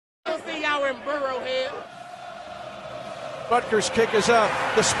see y'all in Burrowhead. Butker's kick is up.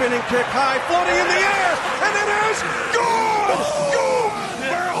 The spinning kick high, floating in the air, and it is good! Go!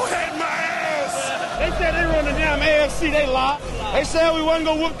 Burrowhead my ass! They said they run the damn AFC, they lied. They said we wasn't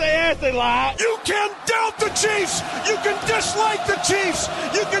gonna whoop their ass, they lied. You can doubt the Chiefs! You can dislike the Chiefs!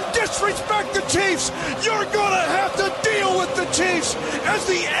 You can disrespect the Chiefs! You're gonna have to deal with the Chiefs as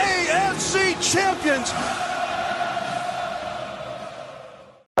the AFC champions!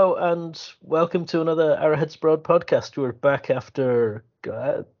 Hello and welcome to another Arrowheads Broad podcast. We're back after,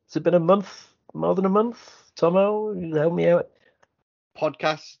 has it been a month? More than a month? Tommo, help me out.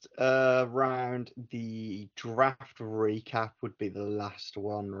 Podcast around the draft recap would be the last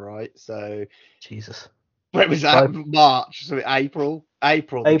one, right? So Jesus. When was that? March, so April.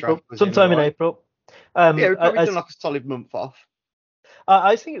 April, sometime in April. Yeah, we've probably done like a solid month off.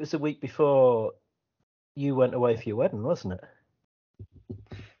 I think it was a week before you went away for your wedding, wasn't it?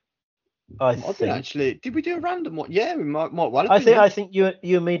 I think. Actually, did we do a random one? Yeah, we might well have I think you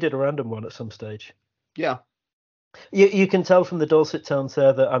and me did a random one at some stage. Yeah. You can tell from the dulcet tones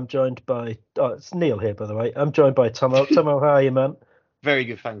there that I'm joined by... Oh, it's Neil here, by the way. I'm joined by Tommo. Tommo, how are you, man? Very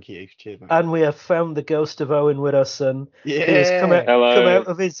good, thank you. Cheers, man. And we have found the ghost of Owen with us, and he has come out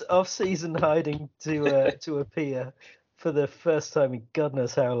of his off-season hiding to appear for the first time in God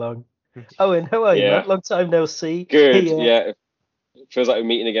knows how long. Owen, how are you, man? Long time no see. Good, yeah. It feels like we're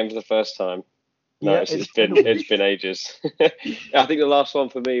meeting again for the first time. No, yeah, it's been ages. I think the last one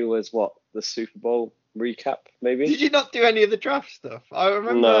for me was the Super Bowl recap, maybe. Did you not do any of the draft stuff? I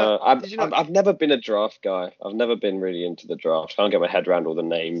remember. No, I've never been a draft guy. I've never been really into the draft. I can't get my head around all the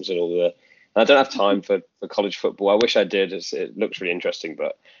names and I don't have time for college football. I wish I did. It looks really interesting,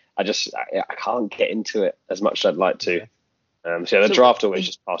 but I can't get into it as much as I'd like to. The draft always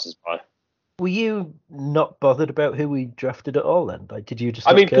just passes by. Were you not bothered about who we drafted at all then? Like, did you just?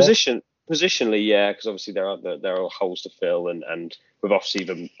 Positionally, yeah, because obviously there are holes to fill and with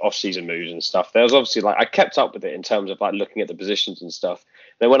off-season moves and stuff. There was obviously I kept up with it in terms of looking at the positions and stuff.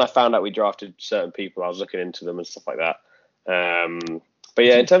 Then when I found out we drafted certain people, I was looking into them and stuff like that. But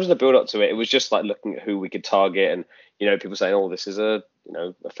yeah, in terms of the build up to it, it was just looking at who we could target and people saying, oh, this is a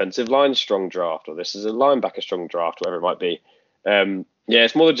offensive line strong draft, or this is a linebacker strong draft, whatever it might be. Yeah,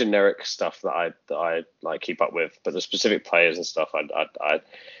 it's more the generic stuff that I keep up with, but the specific players and stuff, I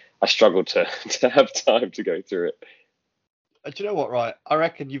struggle to have time to go through it. Do you know what, right? I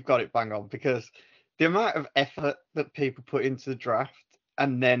reckon you've got it bang on, because the amount of effort that people put into the draft,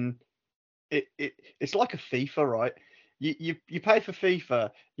 and then it's like a FIFA, right? You pay for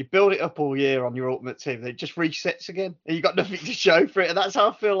FIFA, you build it up all year on your ultimate team, then it just resets again, and you got nothing to show for it. And that's how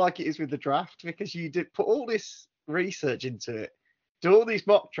I feel like it is with the draft, because you did put all this research into it, do all these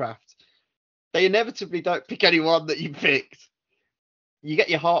mock drafts, they inevitably don't pick anyone that you picked. You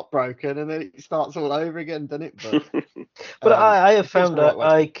get your heart broken, and then it starts all over again, doesn't it? But I have found that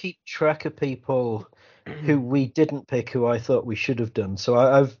I keep track of people who we didn't pick, who I thought we should have done. So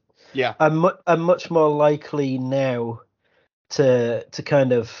I'm much more likely now to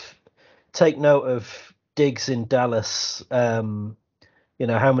kind of take note of Diggs in Dallas. How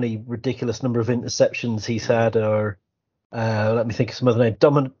many ridiculous number of interceptions he's had, or let me think of some other name.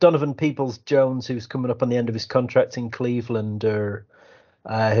 Donovan Peoples-Jones, who's coming up on the end of his contract in Cleveland, or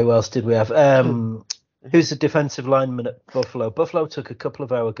who else did we have? Who's a defensive lineman at Buffalo? Buffalo took a couple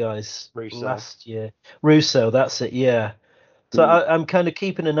of our guys last year. Russo, that's it, yeah. So I'm kind of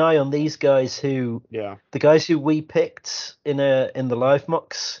keeping an eye on these guys the guys who we picked in the live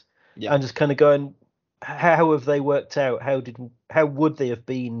mocks, and just kind of going, how have they worked out? How would they have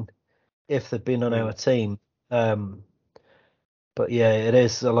been if they'd been on our team? But yeah, it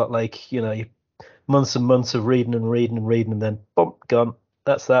is a lot months and months of reading, and then boom, gone.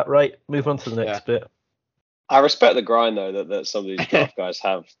 That's that, right? Move on to the next bit. I respect the grind though that some of these draft guys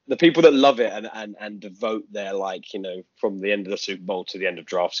have. The people that love it and devote their from the end of the Super Bowl to the end of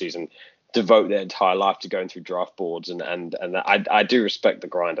draft season, devote their entire life to going through draft boards and I do respect the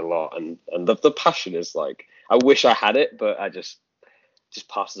grind a lot, and the passion is I wish I had it, but I just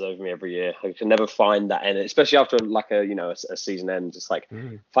passes over me every year. I can never find that end, especially after a season end. Just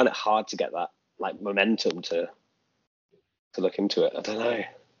find it hard to get that momentum to look into it. I don't know.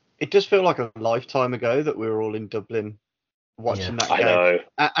 It does feel like a lifetime ago that we were all in Dublin watching that game. I know.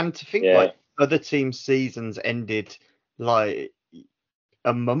 And to think other teams' seasons ended a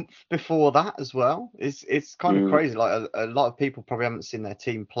month before that as well. It's kind of crazy. A lot of people probably haven't seen their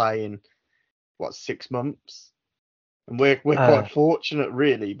team play in 6 months, and we're quite fortunate,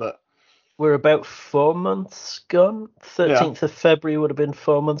 really. But we're about 4 months gone. 13th of February would have been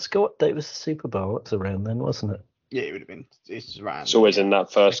 4 months ago. What date was the Super Bowl? It's around then, wasn't it? Yeah, it would have been. It's around. It's always in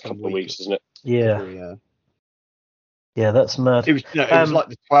that first couple of weeks, isn't it? Yeah. Yeah, that's mad. It was like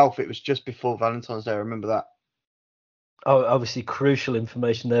the 12th. It was just before Valentine's Day. I remember that. Oh, obviously crucial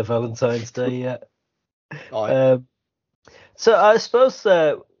information there, Valentine's Day. Yeah. So I suppose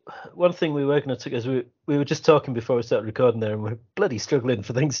one thing we were going to talk is we were just talking before we started recording there, and we're bloody struggling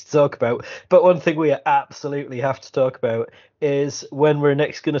for things to talk about. But one thing we absolutely have to talk about is when we're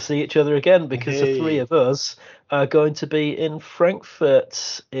next going to see each other again, because the three of us are going to be in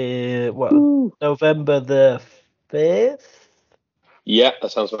Frankfurt November the 5th. Yeah,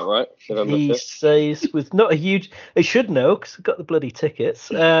 that sounds about right. November 5th. He says with not a huge. I should know because I've got the bloody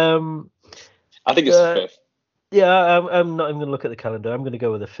tickets. I think it's the 5th. Yeah, I'm not even going to look at the calendar. I'm going to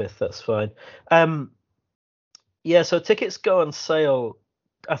go with the 5th. That's fine. Yeah, so tickets go on sale.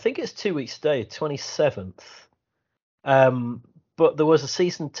 I think it's 2 weeks today, 27th. But there was a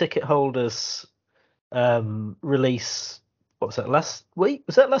season ticket holders release. What was that, last week?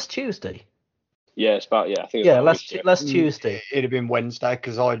 Was that last Tuesday? Yeah, it's about, I think it's last Tuesday. It'd have been Wednesday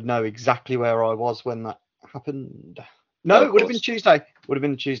because I'd know exactly where I was when that happened. No, it would have been Tuesday. Would have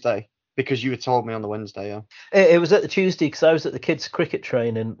been Tuesday. Because you had told me on the Wednesday, yeah. It was at the Tuesday because I was at the kids' cricket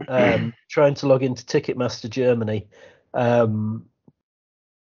training, trying to log into Ticketmaster Germany.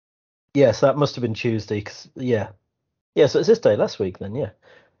 Yes, that must have been Tuesday. So it's this day last week then, yeah.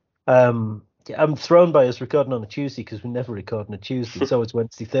 I'm thrown by us recording on a Tuesday because we never record on a Tuesday. It's always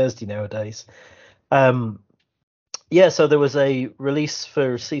Wednesday, Thursday nowadays. So there was a release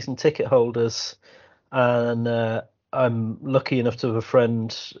for season ticket holders, and I'm lucky enough to have a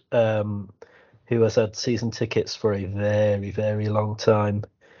friend who has had season tickets for a very, very long time.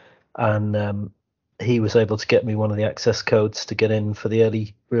 And he was able to get me one of the access codes to get in for the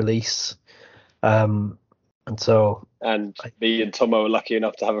early release. And me and Tommo were lucky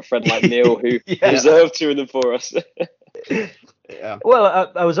enough to have a friend like Neil who reserved 2 of them for us. Yeah. Well,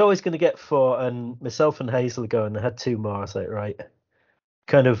 I was always going to get 4, and myself and Hazel going. I had 2 more. I was like, right.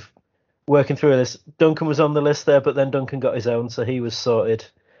 Kind of working through this. Duncan was on the list there, but then Duncan got his own, so he was sorted.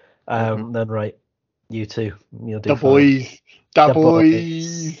 Then right, you two, you'll do the boys.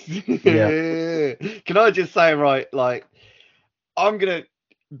 Yeah. Can I just say, right, like, I'm gonna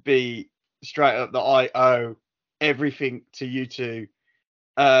be straight up that I owe everything to you two.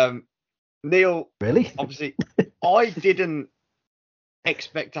 Neil, really? Obviously, I didn't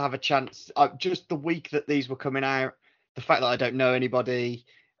expect to have a chance. Just the week that these were coming out, the fact that I don't know anybody.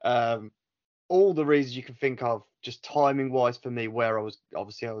 All the reasons you can think of, just timing wise for me, where I was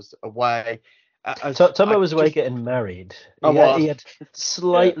away. Tommo was away getting married. He had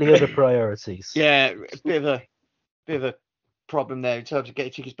slightly other priorities. Yeah, a bit of a problem there in terms of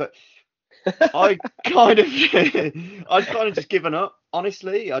getting tickets, but I'd kind of just given up.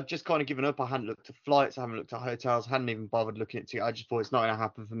 Honestly, I'd just kind of given up. I hadn't looked at flights, I haven't looked at hotels, hadn't even bothered looking at tickets. I just thought it's not going to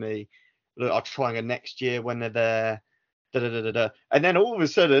happen for me. Look, I'll try and go next year when they're there. And then all of a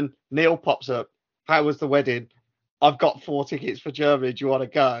sudden, Neil pops up. How was the wedding? I've got 4 tickets for Germany. Do you want to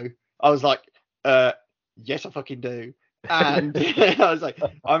go? I was like, yes, I fucking do. And I was like,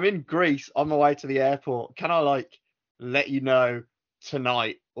 I'm in Greece on my way to the airport. Can I let you know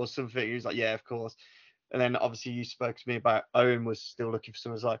tonight or something? He was like, yeah, of course. And then obviously you spoke to me about Owen was still looking for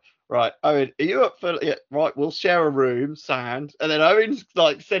someone. I was like, right, Owen, are you up for it? Yeah, right, we'll share a room, sound. And then Owen's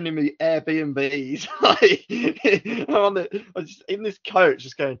sending me Airbnbs. I'm just in this coach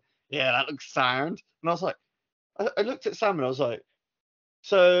just going, yeah, that looks sound. And I was like, I looked at Sam and I was like,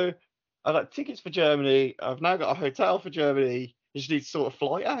 so I got tickets for Germany. I've now got a hotel for Germany. You just need to sort of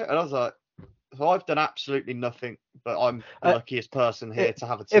flight out. And I was like, so I've done absolutely nothing, but I'm the luckiest person here to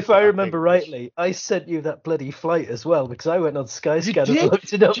have a ticket. If I remember rightly, I sent you that bloody flight as well because I went on Skyscanner and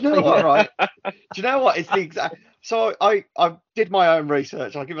looked it up. Do you know what, right? Do you know what? It's the exact. So I did my own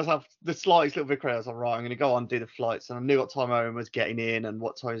research. I give myself the slightest little bit credit. I was like, right, I'm going to go on and do the flights. And I knew what time Owen was getting in and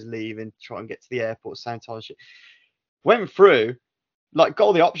what time he was leaving, try and get to the airport, same time. Shit. Went through, got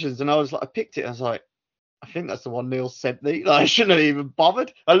all the options, and I picked it. And I was like, I think that's the one Neil sent me. I shouldn't have even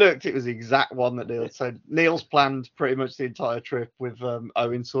bothered. I looked, it was the exact one that Neil said. Neil's planned pretty much the entire trip with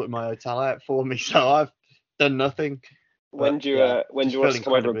Owen sorting my hotel out for me, so I've done nothing. When do you want us to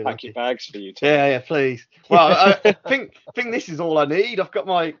come over and pack your bags for you? Tom? Yeah, please. Well, I think this is all I need.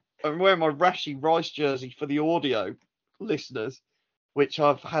 I'm wearing my Rashi Rice jersey for the audio listeners, which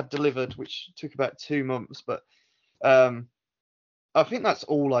I've had delivered, which took about 2 months, but I think that's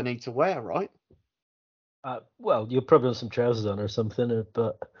all I need to wear, right? Well, you'll probably have some trousers on or something,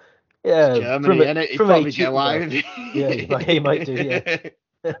 but yeah, Germany, and it probably go out. Yeah, he might do. Yeah,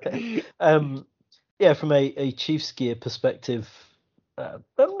 yeah. From a Chiefs gear perspective, I'm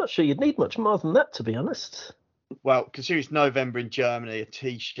not sure you'd need much more than that, to be honest. Well, considering it's November in Germany, a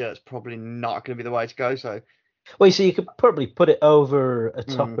T-shirt's probably not going to be the way to go. So, well, so you could probably put it over a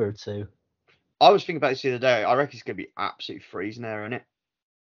top or two. I was thinking about this the other day. I reckon it's going to be absolutely freezing there, isn't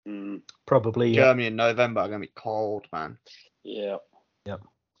it? Probably. Germany in November are going to be cold, man. Yeah. Yep.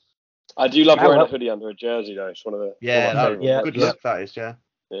 I do love wearing a hoodie under a jersey, though. It's one of the good look that is, yeah.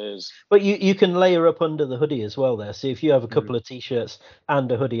 It is. But you can layer up under the hoodie as well there. So if you have a couple of T-shirts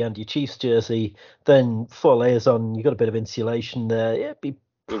and a hoodie and your Chiefs jersey, then 4 layers on, you've got a bit of insulation there. Yeah,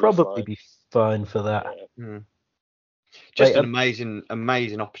 probably be fine for that. Yeah. Just an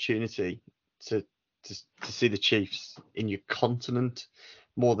amazing opportunity to see the Chiefs in your continent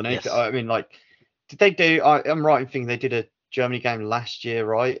more than anything. Yes. I mean, like, did they do? I'm right in thinking they did a Germany game last year,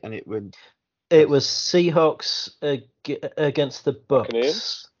 right? And it was Seahawks against the Bucks.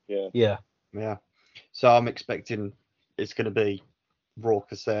 Buccaneers? Yeah. So I'm expecting it's going to be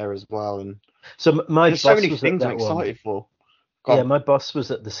raucous there as well. And so there's so many things I'm excited for. Yeah, my boss was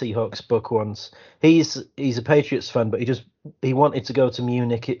at the Seahawks Buck once. He's a Patriots fan, but he wanted to go to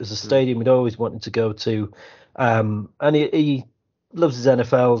Munich. It was a stadium he'd always wanted to go to, and he loves his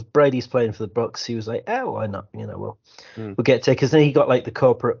NFL. Brady's playing for the Bucks. He was like, "Oh, why not? We'll get tickets." Then he got like the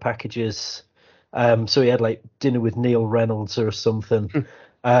corporate packages. So he had like dinner with Neil Reynolds or something.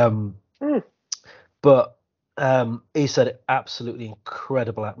 But he said absolutely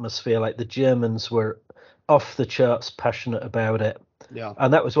incredible atmosphere. Like the Germans were off the charts passionate about it. Yeah.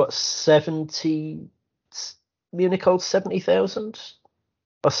 And that was what, 70, Munich holds 70,000?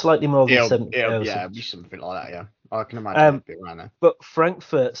 Or slightly more than 70,000. Yeah, it'd be something like that, yeah. I can imagine it'd be around there. But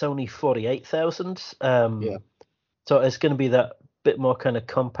Frankfurt's only 48,000. So it's going to be that bit more kind of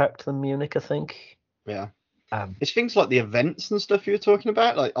compact than Munich, I think. Yeah. It's things like the events and stuff you were talking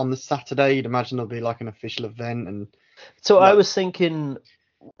about. Like on the Saturday, you'd imagine there'll be like an official event. And so I was thinking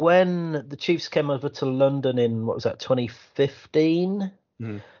when the Chiefs came over to London in, 2015?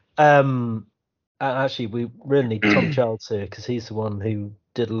 And actually, we really need Tom Childs here because he's the one who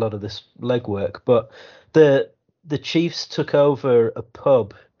did a lot of this legwork. But the Chiefs took over a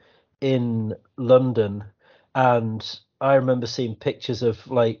pub in London, and I remember seeing pictures of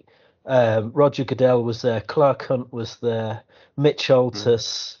like Roger Goodell was there, Clark Hunt was there, Mitch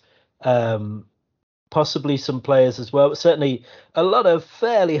Altus, possibly some players as well, but certainly a lot of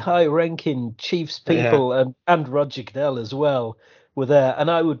fairly high-ranking Chiefs people and Roger Goodell as well were there.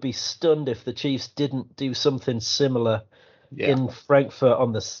 And I would be stunned if the Chiefs didn't do something similar in Frankfurt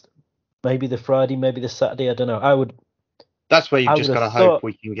on maybe the Friday, maybe the Saturday. I don't know. That's where you've just got to hope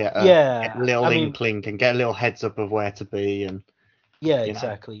we can get a little inkling and get a little heads up of where to be. And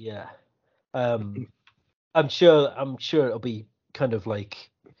exactly. Yeah. I'm sure it'll be kind of like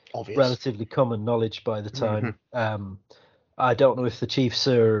obvious, relatively common knowledge by the time. I don't know if the Chiefs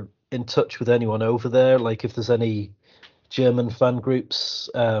are in touch with anyone over there, like if there's any German fan groups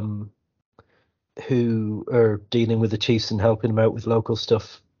who are dealing with the Chiefs and helping them out with local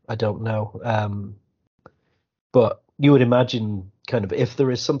stuff. I don't know. But you would imagine kind of if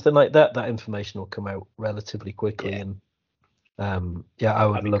there is something like that information will come out relatively quickly. And I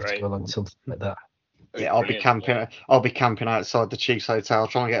would love to go along to something like that. Yeah, I'll be camping outside the Chiefs hotel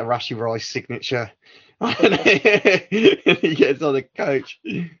trying to get a Rashi Rice signature. He gets on the coach.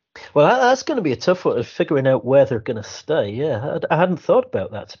 Well, that's going to be a tough one of figuring out where they're going to stay. Yeah, I hadn't thought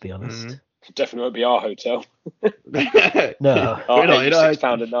about that, to be honest. Definitely won't be our hotel. No,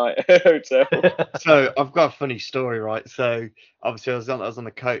 £86 a night hotel. So I've got a funny story, right? So obviously I was on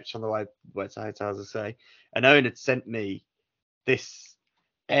the coach on the way to the hotel, as I say, and Owen had sent me this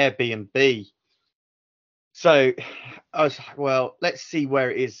Airbnb. So I was like, well, let's see where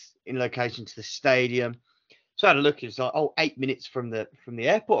it is in location to the stadium. So I had a look. It's like, 8 minutes from the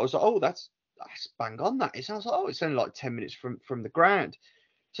airport. I was like, oh, that's bang on, that is. And I was like, oh, it's only like 10 minutes from the ground.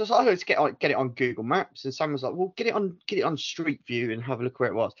 So I was like, oh, let's get it on Google Maps. And Sam was like, well, get it on Street View and have a look where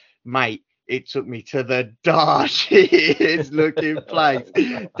it was. Mate, it took me to the darkest looking place,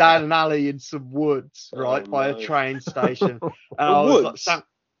 down an alley in some woods, right, by a train station. And I was like, Sam,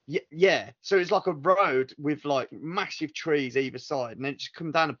 yeah. So it's like a road with like massive trees either side, and then just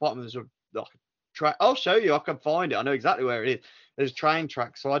come down the bottom. There's a track. I'll show you. I can find it. I know exactly where it is. There's a train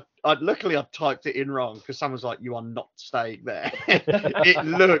track. So luckily I typed it in wrong because someone was like, "You are not staying there." It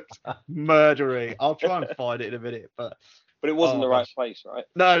looked murdery. I'll try and find it in a minute, but it wasn't the right place, right?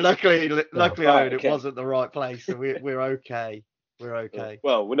 No, luckily, it wasn't the right place. So we're okay. We're okay.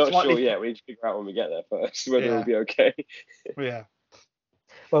 Well, we're not sure yet. We need to figure out when we get there first whether we'll be okay. Yeah.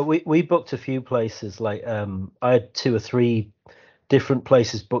 Well, we booked a few places. Like I had 2 or 3 different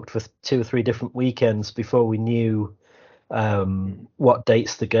places booked for 2 or 3 different weekends before we knew what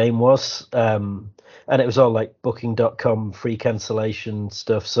dates the game was. And it was all like booking.com free cancellation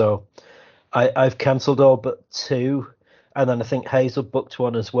stuff. So I've cancelled all but 2. And then I think Hazel booked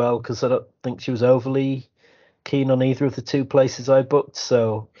one as well, because I don't think she was overly keen on either of the 2 places I booked.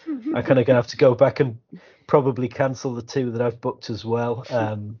 So I kind of gonna have to go back and probably cancel the 2 that I've booked as well.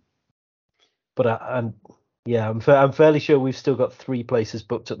 But I'm fairly sure we've still got 3 places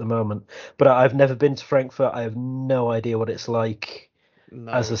booked at the moment. But I've never been to Frankfurt. I have no idea what it's like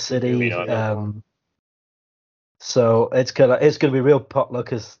as a city. So it's going to be real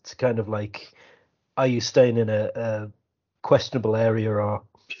potluck as to kind of like, are you staying in a questionable area, or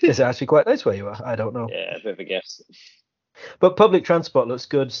is it actually quite nice where you are? I don't know. Yeah, a bit of a guess. But public transport looks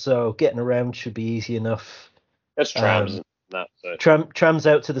good, so getting around should be easy enough. There's trams and that. So. Trams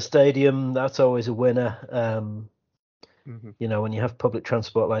out to the stadium, that's always a winner. You know, when you have public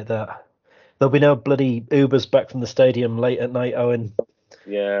transport like that. There'll be no bloody Ubers back from the stadium late at night, Owen.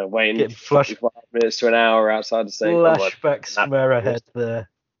 Yeah, waiting 45 minutes to an hour outside the stadium. Flashbacks from Arrowhead there.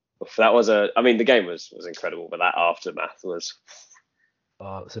 That was the game was incredible, but that aftermath was...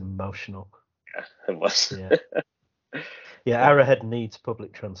 Oh, it was emotional. Yeah, it was. Yeah, Arrowhead needs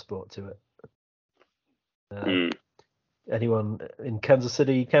public transport to it. Anyone in Kansas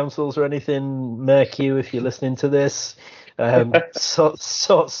City councils or anything, Mercu, if you're listening to this,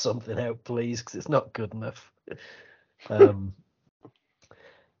 sort something out, please, because it's not good enough. So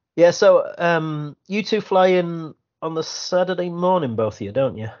you 2 fly in on the Saturday morning, both of you,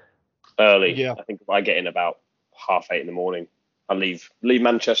 don't you? Early. Yeah. I think I get in about 8:30 in the morning. I leave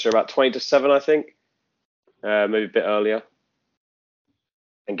Manchester about 20 to 7, I think. Maybe a bit earlier.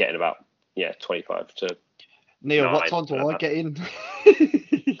 And get in about 25 to Neil, 9, what time do I get in?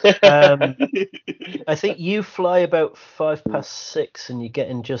 I think you fly about 6:05 and you get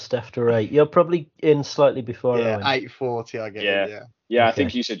in just after 8. You're probably in slightly before. 8:40 I get in. Yeah. Okay. I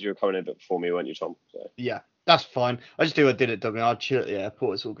think you said you were coming in a bit before me, weren't you, Tom? So. Yeah, that's fine. I just do what I did at Dublin. I'd chill at the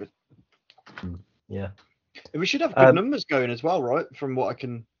airport. It's all good. Yeah. We should have good numbers going as well, right? From what I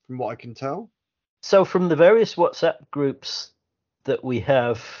can tell. So from the various WhatsApp groups that we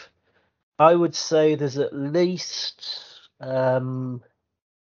have, I would say there's at least 11,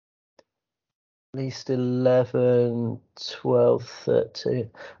 12, 13.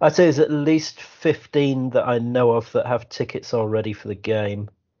 I'd say there's at least 15 that I know of that have tickets already for the game.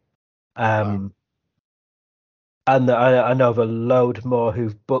 And I know of a load more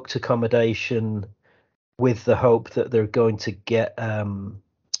who've booked accommodation with the hope that they're going to get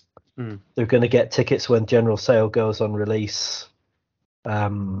tickets when general sale goes on release.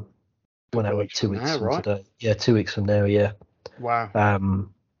 When I went 2 weeks from today. Yeah, 2 weeks from now, yeah. Wow. I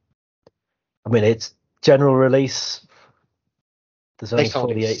mean, it's general release. There's only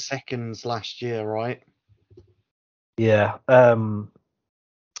 48 seconds last year, right? Yeah. They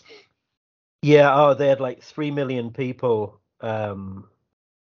had like 3 million people trying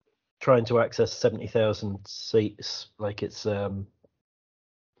to access 70,000 seats. Like it's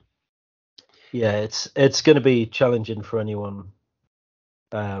it's going to be challenging for anyone.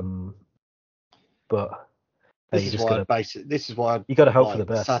 But this is why you got to hope for the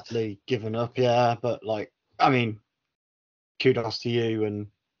best. Sadly, given up, yeah. But I mean, kudos to you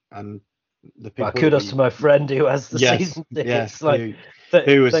and the people. Kudos to my friend who has the season tickets. Who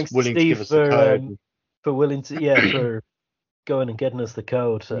was willing to give us the code for willing to for going and getting us the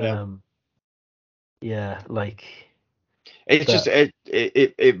code. It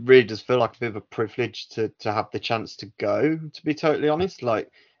really does feel like a bit of a privilege to have the chance to go. To be totally honest, I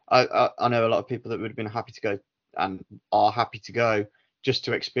know a lot of people that would have been happy to go and are happy to go just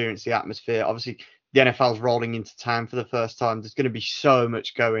to experience the atmosphere. Obviously, the NFL's rolling into town for the first time. There's going to be so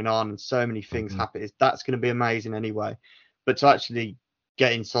much going on and so many things happening. That's going to be amazing anyway. But to actually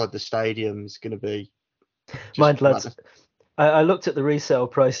get inside the stadium is going to be. Mind, lads. I looked at the resale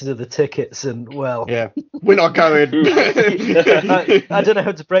prices of the tickets and, well... Yeah, we're not going. I don't know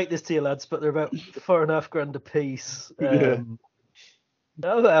how to break this to you, lads, but they're about $4,500 a piece.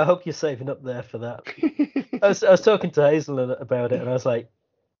 I hope you're saving up there for that. I was talking to Hazel about it, and I was like,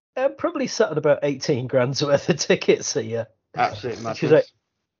 I'm probably sat at about 18 grand's worth of tickets here. Absolutely madness. She's like,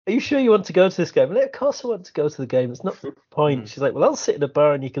 are you sure you want to go to this game? I'm like, of course I want to go to the game. It's not the point. She's like, well, I'll sit in a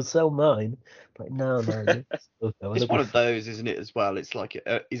bar and you can sell mine. I'm like, no. It's one of those, isn't it, as well? It's like,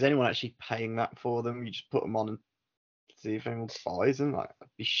 is anyone actually paying that for them? You just put them on and see if anyone buys them. I'd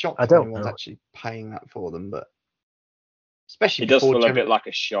be shocked if anyone's actually paying that for them, but especially it does feel a bit like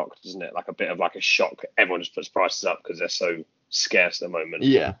a shock, doesn't it? Like a bit of like a shock. Everyone just puts prices up because they're so scarce at the moment.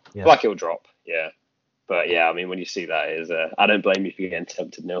 Yeah. Like it'll drop. Yeah. But yeah, I mean, when you see that, I don't blame you for getting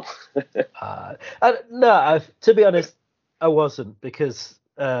tempted, Neil. To be honest, I wasn't, because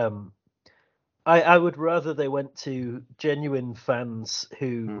I would rather they went to genuine fans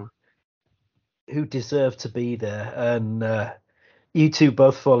who deserve to be there, and you two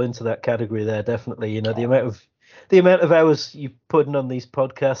both fall into that category there, definitely. You know, the amount of hours you putting on these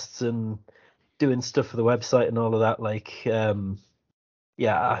podcasts and doing stuff for the website and all of that, like,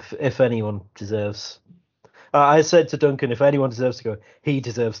 yeah, if anyone deserves. I said to Duncan, if anyone deserves to go, he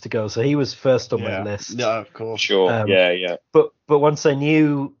deserves to go. So he was first on my list. Yeah, of course. Sure. Yeah. But once I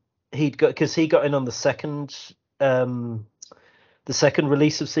knew he'd got, because he got in on the second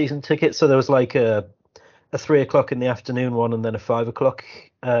release of season tickets. So there was like a 3:00 in the afternoon one, and then a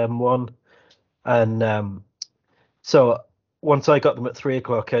 5:00 one. And so once I got them at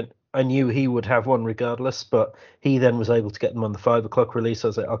 3:00, I knew he would have one regardless. But he then was able to get them on the 5:00 release. I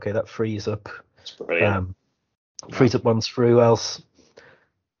was like, okay, that frees up. That's brilliant. Frees up ones for who else.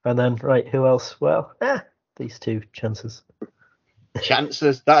 And then, right, who else? Well, these two chances.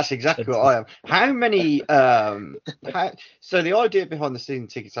 Chances. That's exactly what I am. How many? So the idea behind the season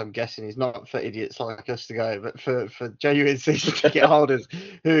tickets, I'm guessing, is not for idiots like us to go, but for genuine season ticket holders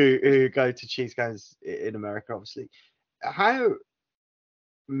who go to Chiefs games in America, obviously. How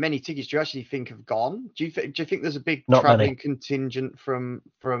many tickets do you actually think have gone? Do you think there's a big traveling contingent from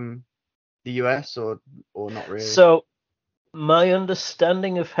the US, or not really? So my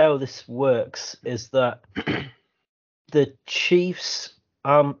understanding of how this works is that the Chiefs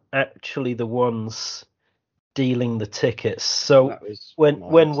aren't actually the ones dealing the tickets. So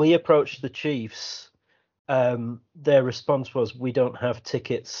when we approached the Chiefs, their response was, we don't have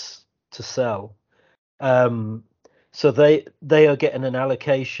tickets to sell. So they are getting an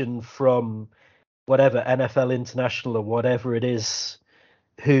allocation from whatever, NFL International or whatever it is,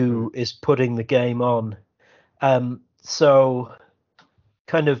 who is putting the game on. So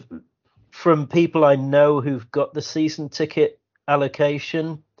kind of from people I know who've got the season ticket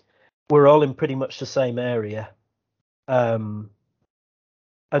allocation, we're all in pretty much the same area. And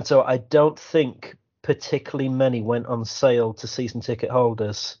so I don't think particularly many went on sale to season ticket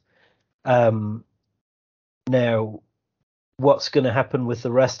holders. Now, what's going to happen with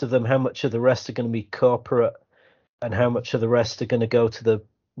the rest of them? How much of the rest are going to be corporate, and how much of the rest are going to go to the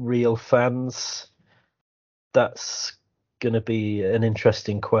real fans? That's going to be an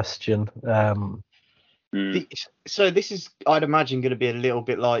interesting question. So this is, I'd imagine, going to be a little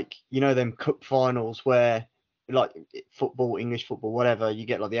bit like, them cup finals where, like football, English football, whatever, you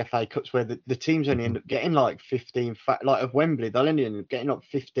get like the FA Cups where the teams only end up getting like 15, like of Wembley, they'll only end up getting like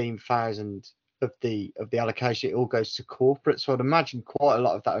 15,000 of the allocation. It all goes to corporate. So I'd imagine quite a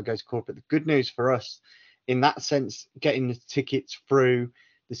lot of that will go to corporate. The good news for us in that sense, getting the tickets through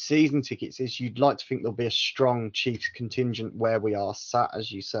the season tickets, is you'd like to think there'll be a strong Chiefs contingent where we are sat,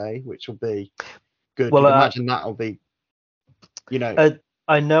 as you say, which will be good. Well, imagine that'll be,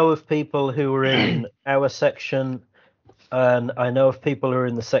 I know of people who are in our section, and I know of people who are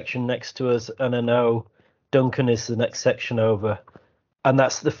in the section next to us, and I know Duncan is the next section over, and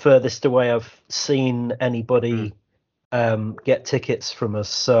that's the furthest away I've seen anybody get tickets from us.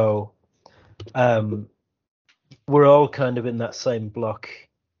 So we're all kind of in that same block.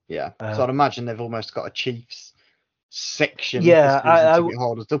 Yeah, so I'd imagine they've almost got a Chiefs section. Yeah, for ticket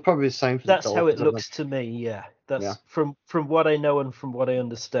holders. They'll probably be the same for that's the Dolphins, how it looks to me. Yeah, that's from what I know and from what I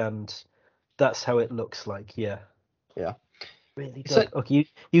understand. That's how it looks like. Yeah. Really, dog. So, okay,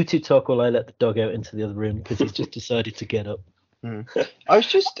 you two talk while I let the dog out into the other room because he's just decided to get up. I was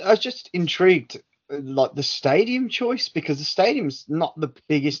just intrigued, like the stadium choice, because the stadium's not the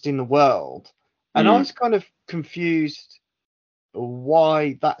biggest in the world, and I was kind of confused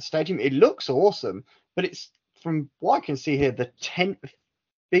why that stadium. It looks awesome, but it's, from what I can see here, the 10th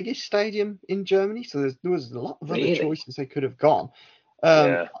biggest stadium in Germany. So there was a lot of other choices they could have gone.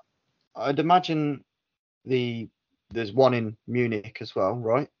 I'd imagine there's one in Munich as well,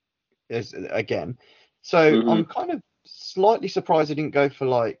 right? Again. So I'm kind of slightly surprised they didn't go for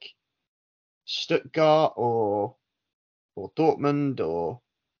like Stuttgart or Dortmund, or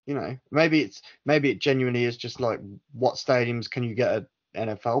maybe it genuinely is just like, what stadiums can you get an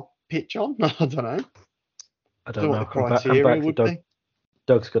NFL pitch on? I don't know. I don't know what the criteria would be.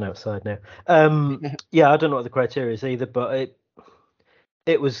 Doug's gone outside now. Yeah, I don't know what the criteria is either, but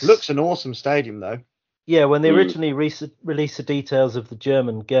it was. Looks an awesome stadium though. Yeah, when they originally released the details of the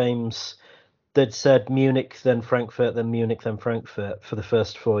German games, they'd said Munich, then Frankfurt, then Munich, then Frankfurt for the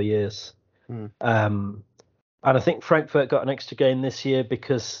first 4 years. And I think Frankfurt got an extra game this year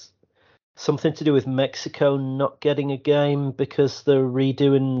because something to do with Mexico not getting a game because they're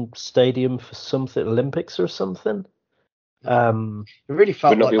redoing stadium for something, Olympics or something. It really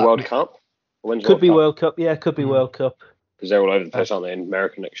felt would not like be that. World Cup. Could be World Cup. Yeah, could be World Cup. because they're all over the place, aren't they? In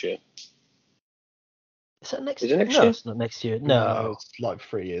America next year. Is that next? Is it next no, year? It's not next year. No, it's like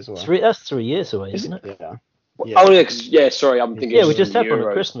 3 years away. That's 3 years away, isn't it? Yeah. Oh yeah, sorry, I'm thinking. Yeah, we just had one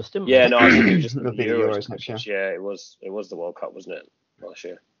at Christmas, didn't we? Yeah, no, I was thinking it was just the It'll be Euros next year. Yeah, it was the World Cup, wasn't it, last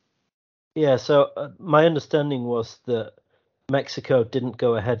year? Yeah. So my understanding was that Mexico didn't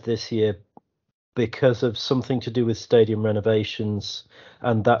go ahead this year because of something to do with stadium renovations,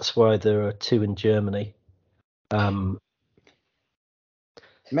 and that's why there are 2 in Germany.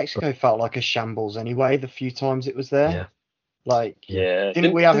 Mexico felt like a shambles anyway. The few times it was there,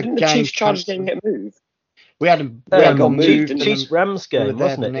 didn't we have a game? The Chiefs Chargers game get moved? We had got moved. Chiefs Rams game,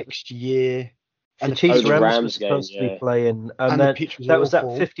 wasn't it? Next year. And the Chiefs Rams was supposed to be playing, and then that was that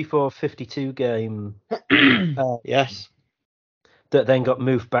 54-52 game. Yes. That then got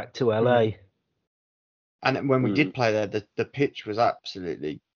moved back to LA. And when we did play there, the pitch was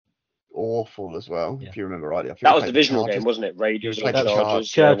absolutely awful as well, if you remember rightly. That was the divisional game, wasn't it? Raiders and Chargers.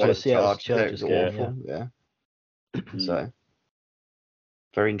 Chargers, it was awful, yeah. So,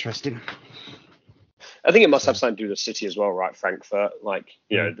 very interesting. I think it must have something to do with the city as well, right? Frankfurt,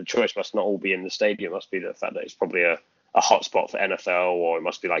 the choice must not all be in the stadium. It must be the fact that it's probably a hotspot for NFL, or it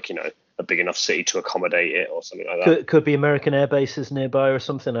must be a big enough city to accommodate it, or something like that. Could be American air bases nearby or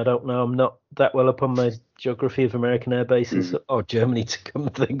something. I don't know. I'm not that well up on my geography of American air bases or Germany to come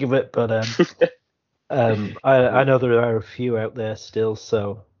and think of it, but I know there are a few out there still.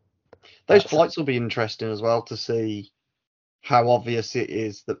 So those flights will be interesting as well to see how obvious it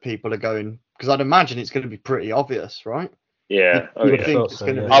is that people are going, because I'd imagine it's going to be pretty obvious, right? Yeah,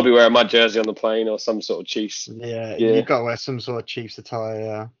 I'll be wearing my jersey on the plane or some sort of Chiefs. Yeah, you've got to wear some sort of Chiefs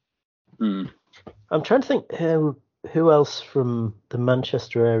attire. I'm trying to think who else from the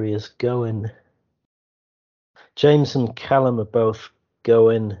Manchester area is going. James and Callum are both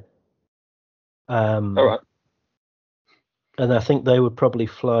going. All right. And I think they would probably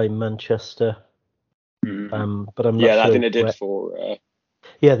fly Manchester. But I'm not sure. Yeah, I think they did for.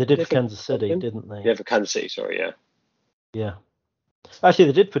 Yeah, they did for Kansas City, didn't they? Yeah, for Kansas City. Sorry, yeah. Yeah. Actually,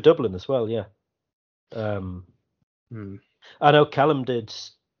 they did for Dublin as well. Yeah. I know Callum did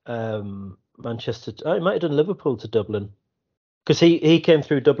Manchester. He might have done Liverpool to Dublin, because he came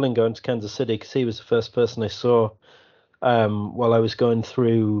through Dublin going to Kansas City, because he was the first person I saw while I was going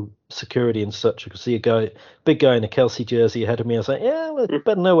through security and such. I could see a big guy in a Kelsey jersey ahead of me. I was like, yeah, well,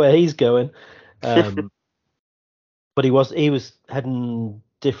 better know where he's going. But he was heading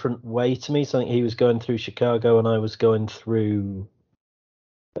different way to me. So I think he was going through Chicago and I was going through.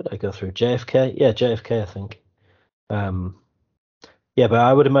 Where did I go through? JFK? Yeah, JFK, I think. Yeah, but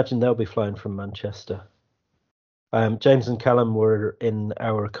I would imagine they'll be flying from Manchester. James and Callum were in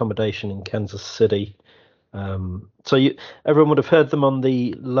our accommodation in Kansas City. So everyone would have heard them on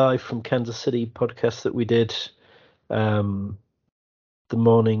the Live from Kansas City podcast that we did the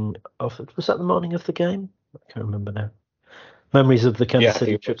morning of. Was that the morning of the game? I can't remember now. Memories of the Kansas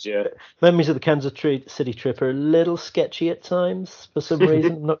City trip. Memories of the Kansas City trip are a little sketchy at times for some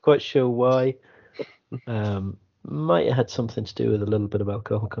reason. I'm not quite sure why. Might have had something to do with a little bit of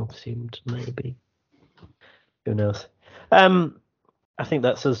alcohol consumed, maybe. Who knows? I think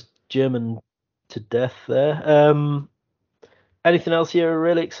that's us German to death there. Anything else you're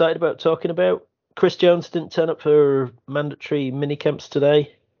really excited about talking about? Chris Jones didn't turn up for mandatory mini camps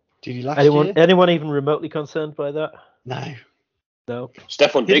today. Did he last year? Anyone even remotely concerned by that? No.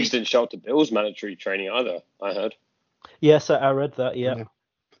 Stephon Diggs didn't show up to Bill's mandatory training either, I heard. Yes, I read that, yeah.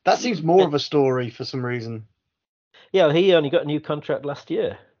 That seems more of a story for some reason. Yeah, he only got a new contract last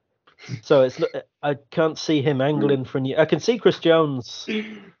year. So I can't see him angling for a new. I can see Chris Jones,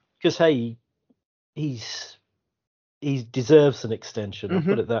 because hey, he deserves an extension. I'll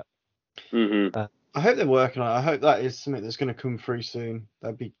put it that. I hope they're working on it. I hope that is something that's going to come through soon.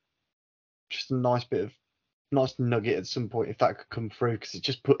 That'd be just a nice nugget at some point if that could come through, because it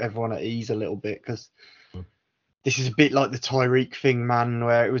just put everyone at ease a little bit. Because this is a bit like the Tyreek thing, man,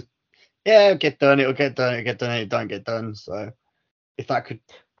 where it was, it'll get done, it don't get done. So if that could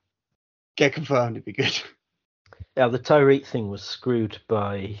get confirmed, it'd be good. Yeah, the Tyreek thing was screwed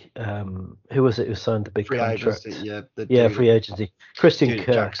by who was it who signed the big contract? Free agency. Christian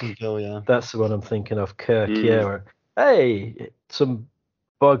Kirk. Jacksonville, yeah. That's the one I'm thinking of. Kirk, yeah. Hey, some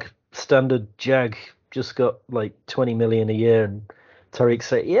bog standard Jag just got like 20 million a year, and Tyreek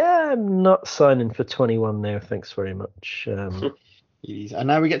said, "Yeah, I'm not signing for 21 now. Thanks very much." And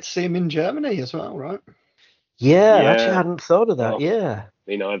now we get to see him in Germany as well, right? Yeah, I actually hadn't thought of that. Yeah.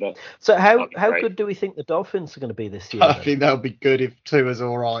 Me neither. So how good do we think the Dolphins are going to be this year? I think that would be good if Tua's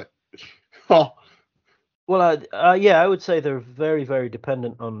all right. Well, I would say they're very, very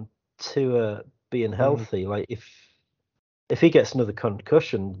dependent on Tua being healthy. Like if if he gets another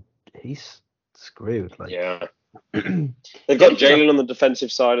concussion, he's screwed. Like, yeah. They've got Jalen on the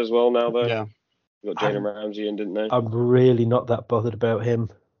defensive side as well now, though. Yeah. They've got Jalen Ramsey in, didn't they? I'm really not that bothered about him.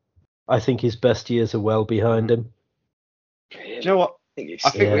 I think his best years are well behind him. Do you know what?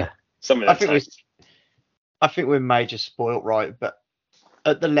 I think we're major spoilt, right? But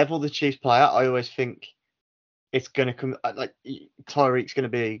at the level the Chiefs play at, I always think it's going to come. Like Tyreek's going to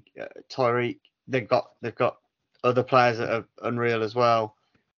be Tyreek. They've got other players that are unreal as well.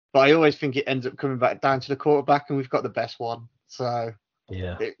 But I always think it ends up coming back down to the quarterback, and we've got the best one. So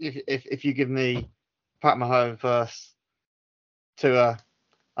yeah, if you give me Pat Mahomes first, Tua,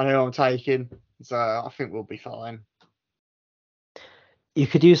 I know I'm taking. So I think we'll be fine. You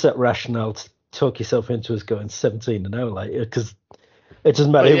could use that rationale to talk yourself into us going 17-0 later, because it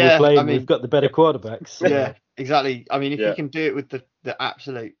doesn't matter who we're playing. We've got the better quarterbacks. So. Yeah, exactly. I mean, if you can do it with the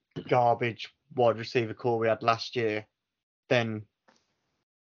absolute garbage wide receiver core we had last year, then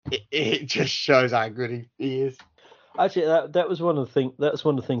it just shows how good he is. Actually, that was one of the things. That's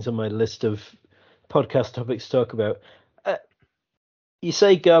one of the things on my list of podcast topics to talk about. You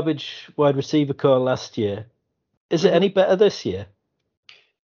say garbage wide receiver core last year. Is it any better this year?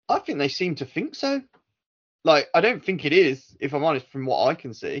 I think they seem to think so. Like, I don't think it is, if I'm honest, from what I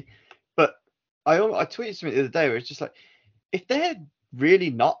can see. But I tweeted something the other day where it's just like, if they're really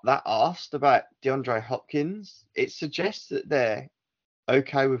not that arsed about DeAndre Hopkins, it suggests that they're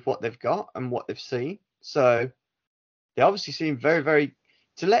okay with what they've got and what they've seen. So they obviously seem very, very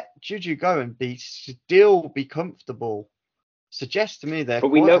to let Juju go and still be comfortable. Suggests to me they're. But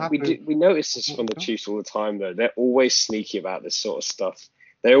we notice this from the Chiefs all the time, though. They're always sneaky about this sort of stuff.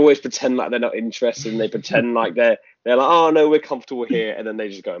 They always pretend like they're not interested, and they pretend like they're like, oh no, we're comfortable here, and then they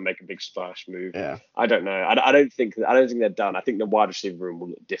just go and make a big splash move. Yeah. I don't know. I don't think they're done. I think the wide receiver room will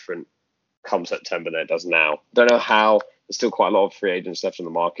look different come September than it does now. Don't know how. There's still quite a lot of free agents left on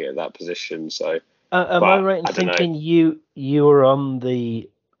the market at that position. So, am I right in thinking you were on the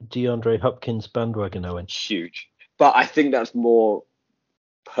DeAndre Hopkins bandwagon, Owen? Huge. But I think that's more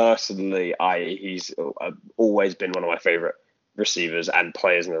personally. He's always been one of my favorite receivers and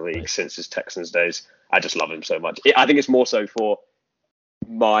players in the league since his Texans days. I just love him so much. I think it's more so for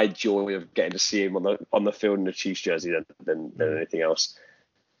my joy of getting to see him on the field in the Chiefs jersey than anything else.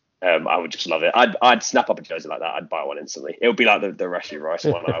 I would just love it. I'd snap up a jersey like that. I'd buy one instantly. It would be like the Rashee Rice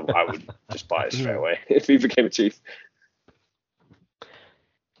one. I would just buy it straight away if he became a Chief.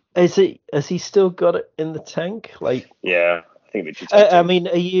 Has he still got it in the tank? Like, yeah, I think it'd be too I mean,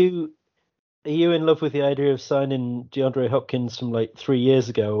 are you in love with the idea of signing DeAndre Hopkins from like 3 years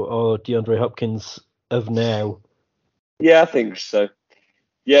ago, or DeAndre Hopkins of now? Yeah, I think so.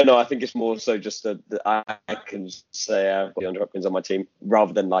 Yeah, no, I think it's more so just that I can say I've got DeAndre Hopkins on my team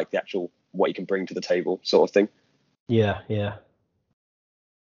rather than like the actual what he can bring to the table sort of thing. Yeah.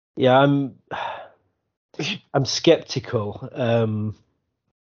 I'm skeptical.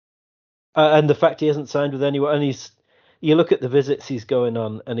 And the fact he hasn't signed with anyone, and you look at the visits he's going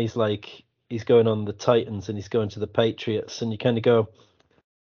on, and he's going on the Titans and he's going to the Patriots, and you kind of go,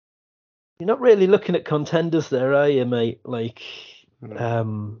 you're not really looking at contenders there, are you, mate? Like,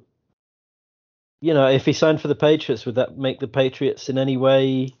 if he signed for the Patriots, would that make the Patriots in any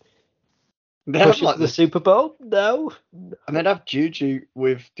way push like the Super Bowl? No. And they'd have Juju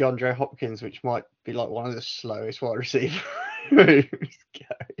with DeAndre Hopkins, which might be like one of the slowest wide receivers.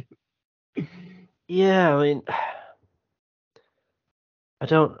 Yeah, I mean,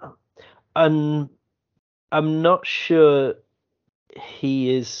 I'm not sure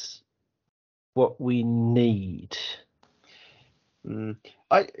he is what we need.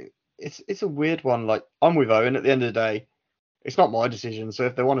 It's a weird one. Like, I'm with Owen. At the end of the day, it's not my decision. So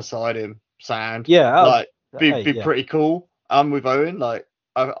if they want to sign him, sound be pretty cool. I'm with Owen. Like,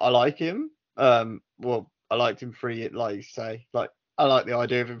 I like him. Well, I liked him 3 years. Like you say, like I like the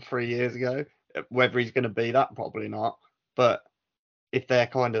idea of him 3 years ago. Whether he's going to be that, probably not. But if they're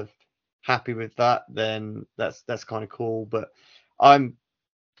kind of happy with that, then that's kind of cool. But I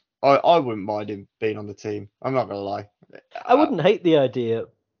wouldn't mind him being on the team. I'm not gonna lie. I wouldn't hate the idea,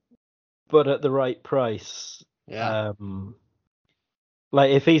 but at the right price. Yeah.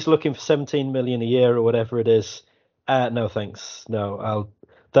 Like if he's looking for 17 million a year or whatever it is, no thanks. No,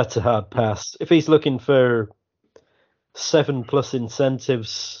 that's a hard pass. If he's looking for 7+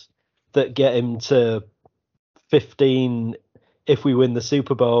 incentives that get him to 15 if we win the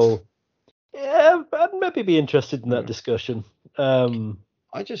Super Bowl, yeah, I'd maybe be interested in that discussion.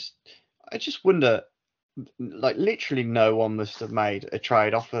 I just wonder, like, literally no one must have made a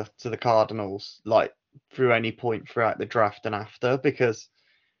trade offer to the Cardinals, like, through any point throughout the draft and after, because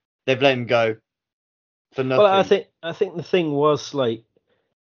they've let him go for nothing. Well, I think the thing was like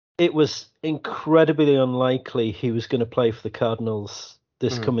it was incredibly unlikely he was going to play for the Cardinals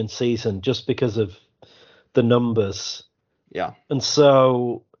this coming season just because of the numbers. Yeah. And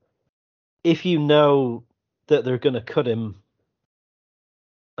so if you know that they're going to cut him,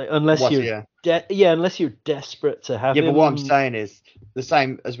 like, unless you're desperate to have him. Yeah, but what I'm saying is the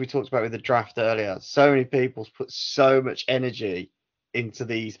same as we talked about with the draft earlier. So many people put so much energy into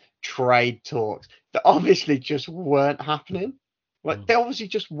these trade talks that obviously just weren't happening. Like they obviously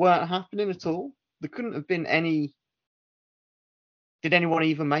just weren't happening at all. There couldn't have been any. Did anyone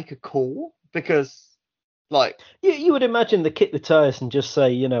even make a call? Because, like, you would imagine they kick the tires and just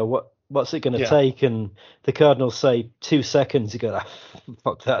say, you know, what's it going to take? And the Cardinals say 2 seconds. You go,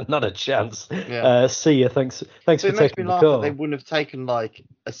 fuck that, not a chance. Yeah. See you. Thanks for taking the call. It makes me laugh that they wouldn't have taken like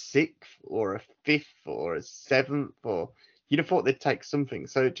a 6th or a 5th or a 7th, or you'd have thought they'd take something.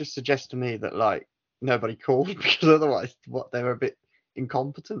 So it just suggests to me that like nobody called because otherwise, they were a bit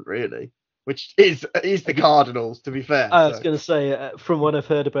incompetent, really. Which is the Cardinals, to be fair. I was going to say, from what I've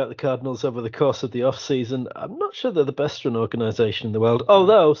heard about the Cardinals over the course of the off-season, I'm not sure they're the best run organisation in the world.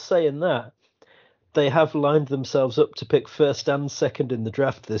 Although, saying that, they have lined themselves up to pick first and second in the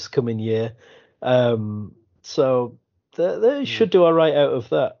draft this coming year. So they should do all right out of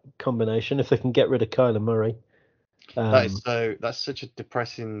that combination if they can get rid of Kyler Murray. That's such a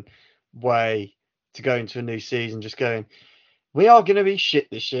depressing way to go into a new season, just going, we are going to be shit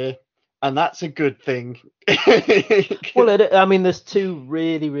this year. And that's a good thing. Well, I mean, there's 2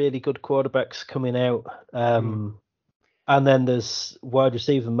 really, really good quarterbacks coming out. And then there's wide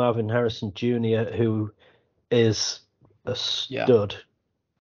receiver Marvin Harrison Jr., who is a stud.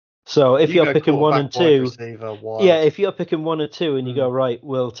 So if you're picking 1 and 2, if you're picking 1 and 2 and you go, right,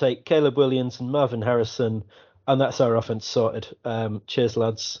 we'll take Caleb Williams and Marvin Harrison, and that's our offense sorted. Cheers,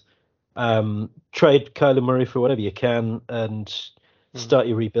 lads. Trade Kyler Murray for whatever you can and start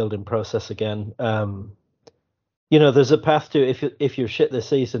your rebuilding process again. You know, there's a path to, if you're shit this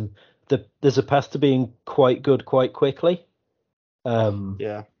season, there's a path to being quite good quite quickly.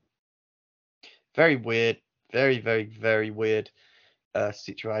 Yeah. Very weird. Very, very, very weird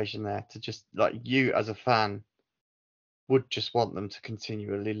situation there. To just, like, you as a fan would just want them to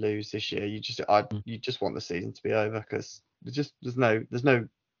continually lose this year. You just want the season to be over because there's no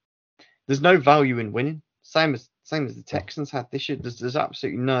value in winning. Same as the Texans had this year. There's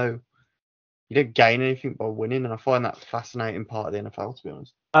absolutely you don't gain anything by winning, and I find that a fascinating part of the NFL, to be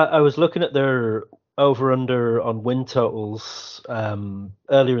honest. I was looking at their over/under on win totals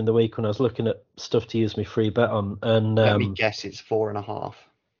earlier in the week when I was looking at stuff to use my free bet on, and let me guess, it's 4.5.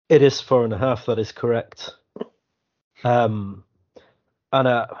 It is 4.5. That is correct. And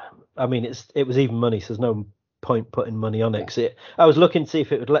I mean, it was even money, so there's no point putting money on it. 'Cause I was looking to see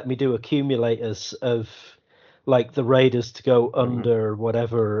if it would let me do accumulators of like the Raiders to go under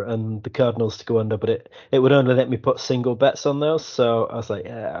whatever and the Cardinals to go under, but it would only let me put single bets on those. So I was like,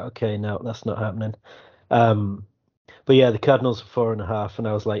 yeah, okay, no, that's not happening. But yeah, the Cardinals were 4.5, and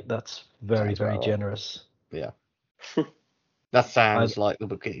I was like, that's very, very generous. Yeah. That sounds like the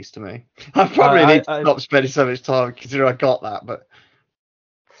bookies to me. I probably need to stop spending so much time considering I got that, but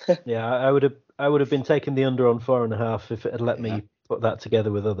yeah, I would have been taking the under on 4.5 if it had let me put that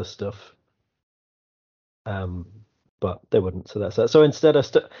together with other stuff. But they wouldn't, so that's that. So instead, I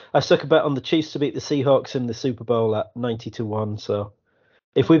stuck a bet on the Chiefs to beat the Seahawks in the Super Bowl at 90-1. So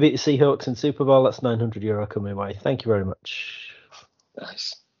if we beat the Seahawks in Super Bowl, that's €900 coming my way. Thank you very much.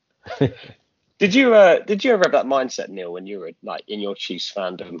 Nice. Did you ever have that mindset, Neil, when you were like in your Chiefs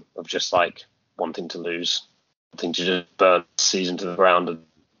fandom of just like wanting to lose, wanting to just burn the season to the ground and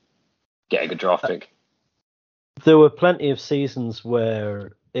get a good draft pick? There were plenty of seasons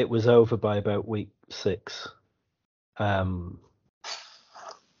where it was over by about week 6.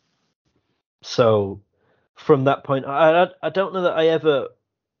 So from that point, I don't know that I ever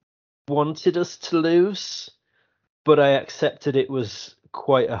wanted us to lose, but I accepted it was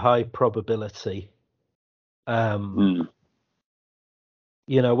quite a high probability. You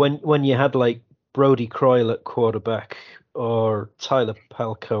know, when you had like Brody Croyle at quarterback or Tyler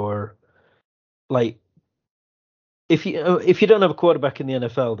Palko, or like if you don't have a quarterback in the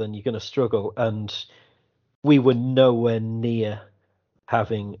NFL, then you're going to struggle, and we were nowhere near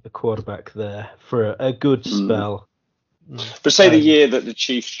having a quarterback there for a good spell. But say the year that the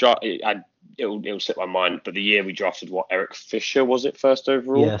Chiefs drafted, it'll slip my mind, but the year we drafted, Eric Fisher, was it first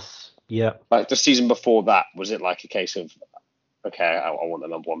overall? Yes. Yeah. Like the season before that, was it like a case of, okay, I want the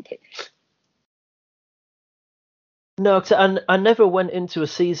number 1 pick? No, I never went into a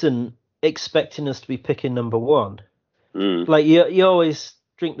season expecting us to be picking number 1. Like you always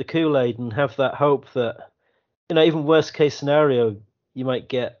drink the Kool-Aid and have that hope that, even worst case scenario, you might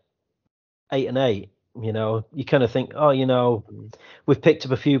get 8-8. You kind of think, we've picked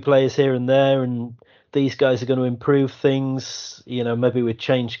up a few players here and there, and these guys are going to improve things. Maybe we've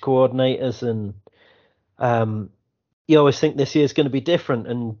changed coordinators, and you always think this year's going to be different.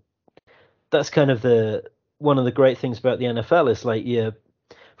 And that's kind of one of the great things about the NFL is like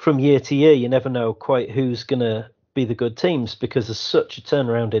from year to year, you never know quite who's going to be the good teams because there's such a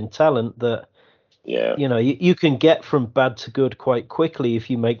turnaround in talent that you can get from bad to good quite quickly if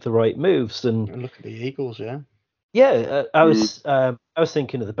you make the right moves. And look at the Eagles, I was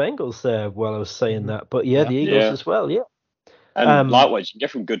thinking of the Bengals there while I was saying that, but the Eagles as well, And likewise, you can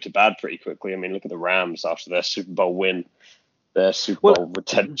get from good to bad pretty quickly. I mean, look at the Rams after their Super Bowl win. Their Super Bowl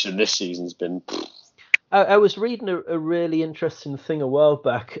retention this season's been. I was reading a really interesting thing a while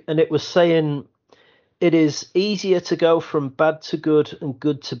back, and it was saying it is easier to go from bad to good and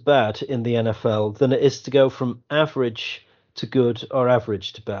good to bad in the NFL than it is to go from average to good or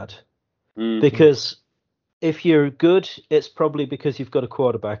average to bad. Mm-hmm. Because if you're good, it's probably because you've got a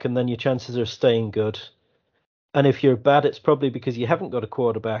quarterback, and then your chances are staying good. And if you're bad, it's probably because you haven't got a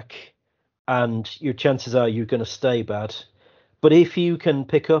quarterback, and your chances are you're going to stay bad. But if you can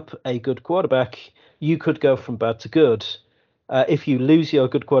pick up a good quarterback, you could go from bad to good. If you lose your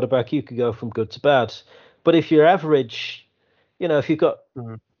good quarterback, you could go from good to bad. But if you're average, if you've got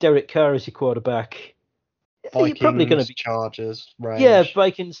Derek Carr as your quarterback, Vikings, you're probably going to be Chargers, Rams. Yeah,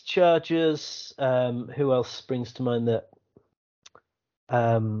 Vikings, Chargers. Who else springs to mind that?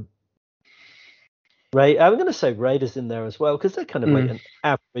 I'm going to say Raiders in there as well because they're kind of like an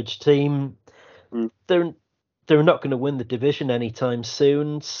average team. They're not going to win the division anytime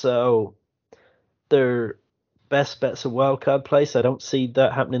soon, so their best bet's a wildcard place. I don't see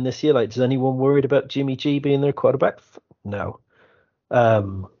that happening this year. Like, is anyone worried about Jimmy G being their quarterback? No.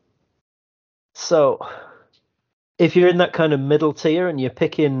 So if you're in that kind of middle tier and you're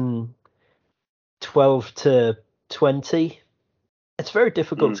picking 12 to 20, it's very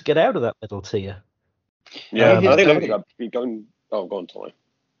difficult to get out of that middle tier. Yeah, I think I'd be going. Oh, go on, Tommy.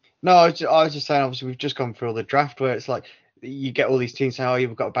 No, I was just saying, obviously, we've just gone through all the draft where it's like you get all these teams saying,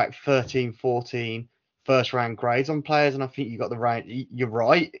 you've got about 13, 14 first-round grades on players, and I think you got the right. You're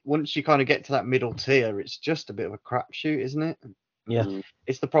right. Once you kind of get to that middle tier, it's just a bit of a crapshoot, isn't it? Yeah.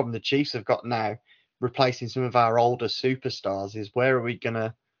 It's the problem the Chiefs have got now, replacing some of our older superstars, is where are we going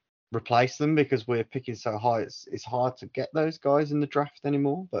to replace them? Because we're picking so high, it's hard to get those guys in the draft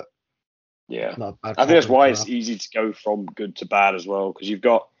anymore, but yeah, I think that's why it's easy to go from good to bad as well, because if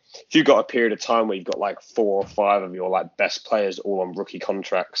you've got a period of time where you've got like 4 or 5 of your like best players all on rookie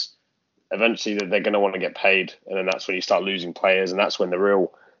contracts, eventually they're going to want to get paid, and then that's when you start losing players, and that's when the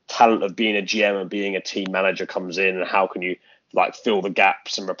real talent of being a GM and being a team manager comes in, and how can you like fill the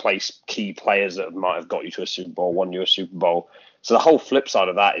gaps and replace key players that might have got you to a Super Bowl, won you a Super Bowl. So the whole flip side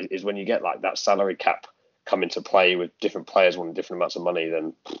of that is when you get like that salary cap come into play with different players wanting different amounts of money,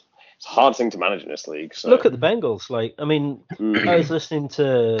 then it's a hard thing to manage in this league. So. Look at the Bengals. I was listening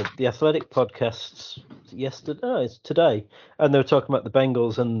to the Athletic podcasts today, and they were talking about the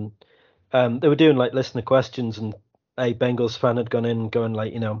Bengals, and they were doing like listener questions, and a Bengals fan had gone in going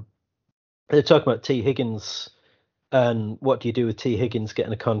like, they're talking about T. Higgins and what do you do with T. Higgins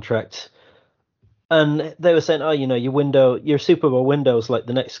getting a contract. And they were saying, your Super Bowl window's like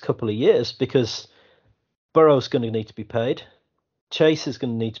the next couple of years because Burrow's going to need to be paid. Chase is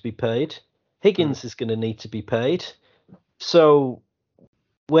going to need to be paid. Higgins is going to need to be paid. So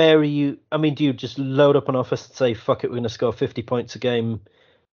where are you? I mean, do you just load up an office and say, fuck it, we're going to score 50 points a game,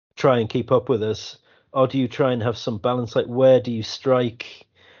 try and keep up with us? Or do you try and have some balance? Like, where do you strike?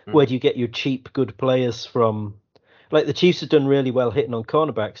 Where do you get your cheap, good players from? Like, the Chiefs have done really well hitting on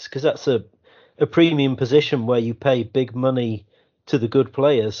cornerbacks because that's a premium position where you pay big money to the good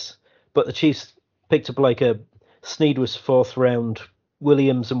players. But the Chiefs picked up like Snead was 4th round,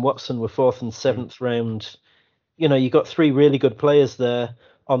 Williams and Watson were 4th and 7th round. You got 3 really good players there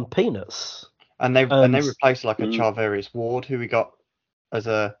on peanuts. And they replaced like a Charvarius Ward, who we got as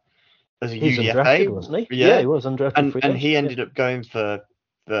a UDFA, undrafted, wasn't he? Yeah, he was undrafted. And he ended up going for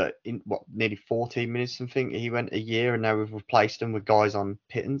nearly 14 minutes something. He went a year, and now we've replaced him with guys on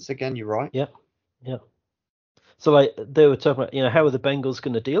pittance again. You're right. Yeah. So like they were talking about, how are the Bengals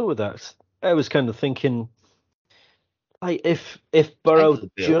going to deal with that? I was kind of thinking, like if Burrow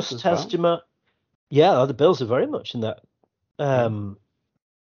just has Jamar, the Bills are very much in that.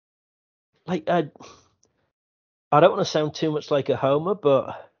 Like I don't want to sound too much like a homer,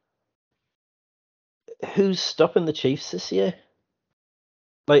 but who's stopping the Chiefs this year?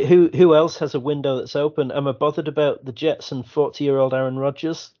 Like who else has a window that's open? Am I bothered about the Jets and 40-year-old Aaron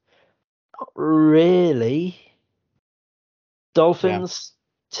Rodgers? Not really. Dolphins,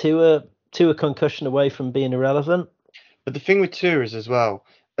 Tua concussion away from being irrelevant. But the thing with Tua is as well,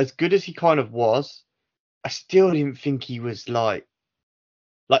 as good as he kind of was, I still didn't think he was like,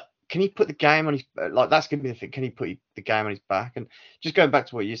 can he put the game on his, like, that's going to be the thing, can he put the game on his back? And just going back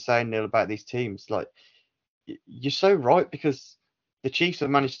to what you're saying, Neil, about these teams, like, you're so right, because the Chiefs have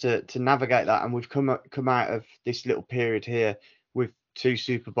managed to navigate that, and we've come out of this little period here with 2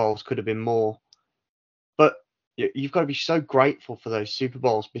 Super Bowls, could have been more. But you've got to be so grateful for those Super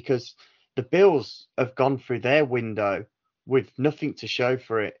Bowls, because the Bills have gone through their window with nothing to show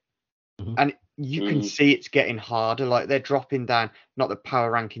for it. Mm-hmm. And you can see it's getting harder. Like, they're dropping down. Not that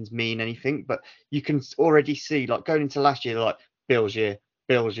power rankings mean anything, but you can already see, like, going into last year, like, Bills year.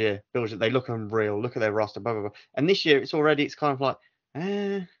 They look unreal. Look at their roster, blah, blah, blah. And this year, it's kind of like,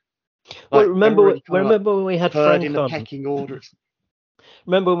 Like, well, remember when we had Frank in the pecking order.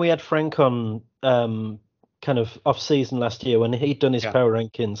 Remember when we had Frank on kind of off-season last year when he'd done his power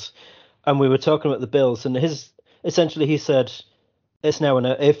rankings, and we were talking about the Bills, and essentially he said, it's now and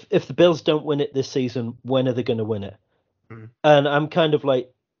if the Bills don't win it this season, when are they going to win it? And I'm kind of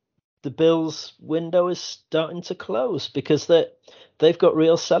like, the Bills' window is starting to close, because they've got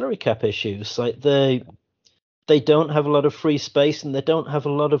real salary cap issues. Like, they don't have a lot of free space, and they don't have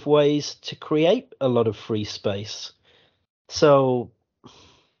a lot of ways to create a lot of free space. So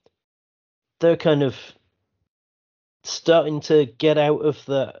they're kind of starting to get out of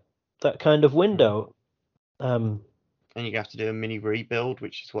that kind of window. And you have to do a mini rebuild,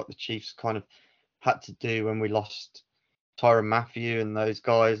 which is what the Chiefs kind of had to do when we lost Tyrann Mathieu and those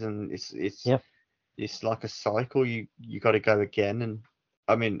guys. And it's like a cycle. You got to go again. And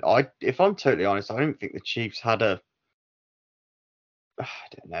I mean, if I'm totally honest, I don't think the Chiefs had I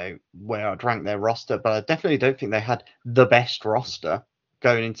don't know where I'd rank their roster, but I definitely don't think they had the best roster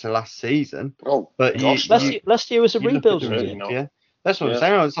going into last season. Oh, but gosh, last year was a rebuild year. Yeah, that's what I'm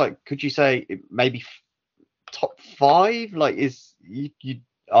saying. I was like, could you say maybe top 5? Like, you'd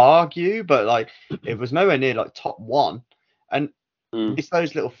argue, but like, it was nowhere near like top 1. And it's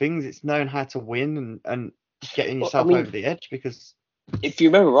those little things. It's knowing how to win and getting yourself over the edge. Because if you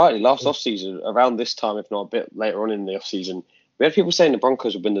remember rightly, last off-season, around this time, if not a bit later on in the off-season, we had people saying the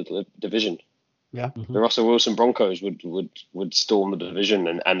Broncos would win the division. Yeah, the Russell Wilson Broncos would storm the division,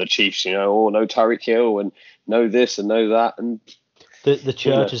 and the Chiefs, no Tyreek Hill, and no this and no that, and the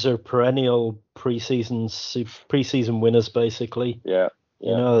Chargers are perennial preseason winners, basically. Yeah.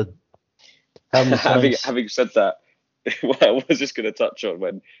 How many times... having said that, what I was just going to touch on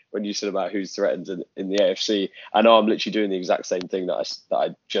when you said about who's threatened in the AFC. I know I'm literally doing the exact same thing that I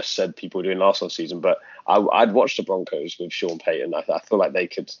just said people were doing last off-season, but I'd watch the Broncos with Sean Payton. I feel like they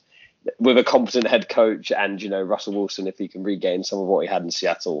could, with a competent head coach and Russell Wilson, if he can regain some of what he had in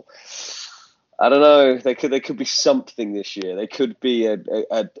Seattle. I don't know. They could be something this year. They could be a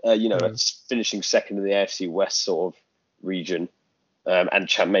finishing second in the AFC West sort of region, and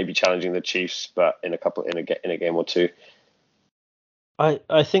maybe challenging the Chiefs, but in a game or two.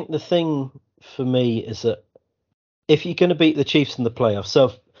 I think the thing for me is that if you're going to beat the Chiefs in the playoffs,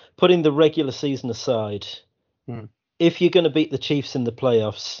 so putting the regular season aside, if you're going to beat the Chiefs in the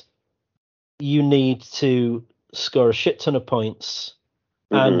playoffs, you need to score a shit ton of points.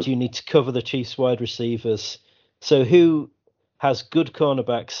 And you need to cover the Chiefs wide receivers. So who has good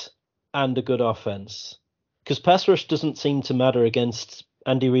cornerbacks and a good offense? Because pass rush doesn't seem to matter against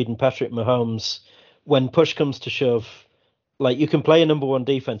Andy Reid and Patrick Mahomes. When push comes to shove, like, you can play a number 1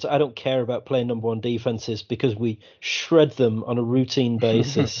 defense. I don't care about playing number 1 defenses because we shred them on a routine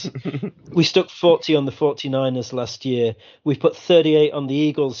basis. We stuck 40 on the 49ers last year. We've put 38 on the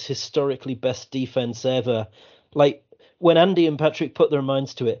Eagles' historically best defense ever. Like, when Andy and Patrick put their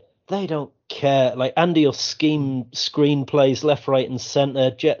minds to it, they don't care. Like, Andy will scheme screenplays left, right, and centre,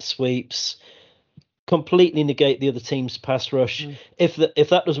 jet sweeps, completely negate the other team's pass rush. If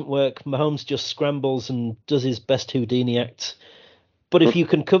that doesn't work, Mahomes just scrambles and does his best Houdini act. But if you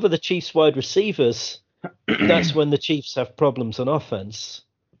can cover the Chiefs wide receivers, that's when the Chiefs have problems on offense.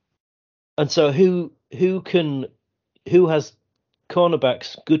 And so who has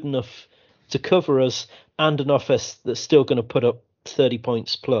cornerbacks good enough to cover us and an offense that's still going to put up 30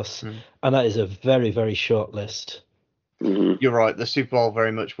 points plus? And that is a very, very short list. You're right. The Super Bowl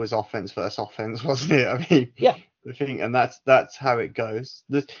very much was offense versus offense, wasn't it? I mean, the thing, and that's how it goes.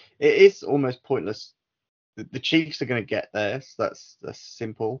 It is almost pointless. The Chiefs are going to get there. So that's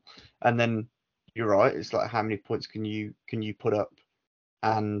simple. And then you're right. It's like, how many points can you put up?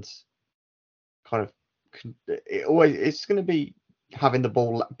 And kind of, it's going to be having the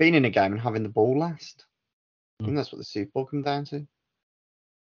ball, being in a game and having the ball last. I think that's what the Super Bowl comes down to.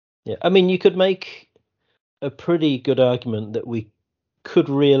 Yeah, I mean, you could make a pretty good argument that we could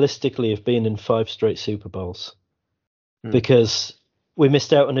realistically have been in 5 straight Super Bowls because we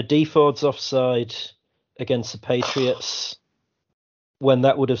missed out on a D Ford's offside against the Patriots when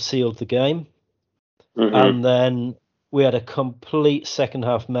that would have sealed the game. And then we had a complete second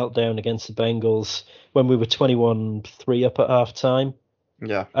half meltdown against the Bengals when we were 21-3 up at half time.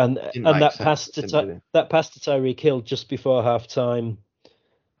 Yeah. And that pass to Tyreek Hill just before half time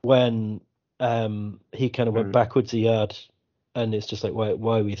when he kind of went backwards a yard, and it's just like,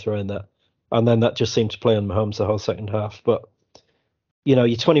 why are we throwing that? And then that just seemed to play on Mahomes the whole second half. But you're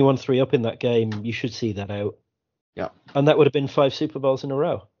 21-3 up in that game, you should see that out. Yeah. And that would have been 5 Super Bowls in a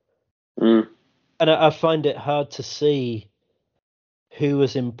row. And I find it hard to see who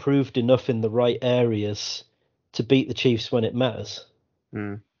has improved enough in the right areas to beat the Chiefs when it matters.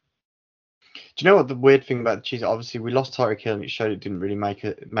 Do you know what the weird thing about the Chiefs? Obviously, we lost Tyreek Hill, and it showed it didn't really make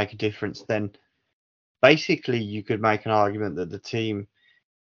a difference. Then, basically, you could make an argument that the team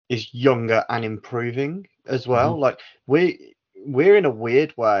is younger and improving as well. Like we're in a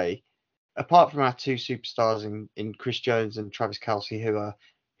weird way, apart from our 2 superstars in Chris Jones and Travis Kelce,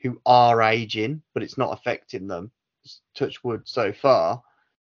 who are aging, but it's not affecting them. Touch wood so far.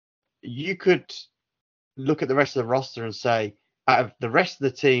 You could look at the rest of the roster and say, out of the rest of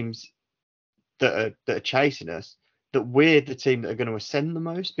the teams that are chasing us, that we're the team that are going to ascend the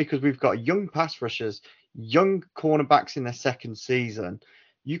most because we've got young pass rushers, young cornerbacks in their second season.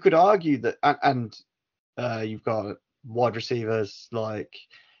 You could argue that, and you've got wide receivers like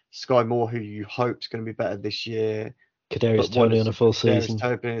Sky Moore, who you hope is going to be better this year. Kadarius Toney on a full season.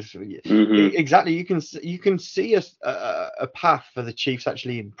 Exactly. You can see a path for the Chiefs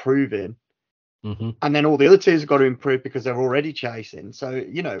actually improving. And then all the other teams have got to improve because they're already chasing. So,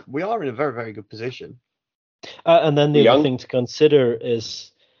 we are in a very, very good position. And then the other thing to consider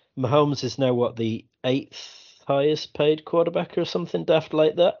is Mahomes is now, the 8th highest paid quarterback or something daft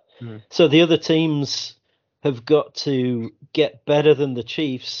like that. So the other teams have got to get better than the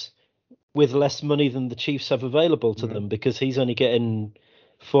Chiefs with less money than the Chiefs have available to them because he's only getting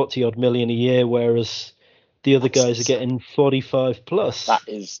 40-odd million a year, whereas the other guys are getting 45 plus. That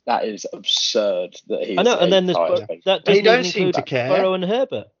is absurd. That he's I know, and then there's that doesn't don't seem to care. Burrow and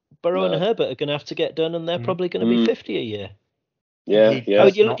Herbert. And Herbert are going to have to get done, and they're probably going to be 50 a year. Yeah.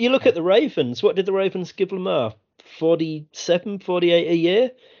 You look at the Ravens. What did the Ravens give Lamar? 47, 48 a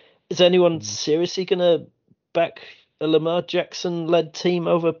year? Is anyone seriously going to back a Lamar Jackson-led team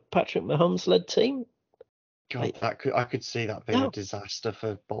over Patrick Mahomes-led team? God, I could see that being a disaster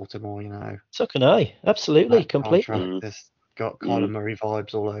for Baltimore. So can I. Absolutely, completely. This got Kyler Murray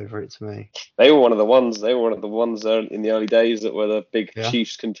vibes all over it to me. They were one of the ones in the early days that were the big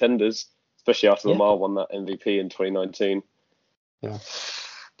Chiefs contenders, especially after Lamar won that MVP in 2019. Yeah.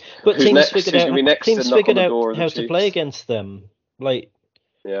 But teams figured out how to play against them. Flood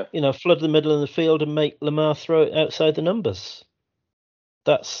the middle of the field and make Lamar throw it outside the numbers.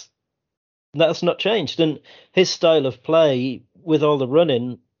 That's not changed. And his style of play with all the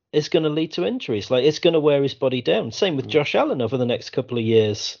running is going to lead to injuries. It's going to wear his body down. Same with Josh Allen over the next couple of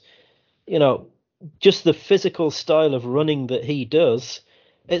years. Just the physical style of running that he does,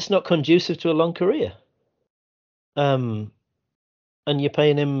 it's not conducive to a long career. And you're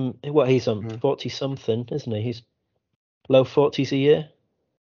paying him, he's on 40-something, isn't he? He's low 40s a year.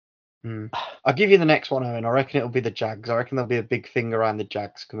 I'll give you the next one, Owen. I reckon it'll be the Jags. I reckon there'll be a big thing around the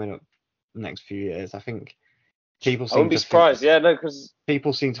Jags coming up the next few years. I think people seem I wouldn't be surprised. Because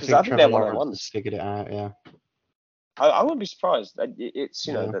people seem to think Trevor Lawrence has figured it out. Yeah, I wouldn't be surprised. It's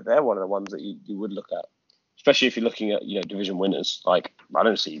that they're one of the ones that you would look at, especially if you're looking at division winners. I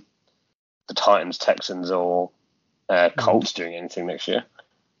don't see the Titans, Texans, or Colts doing anything next year.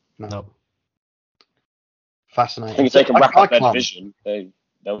 No. Fascinating. I think if they can wrap up their division,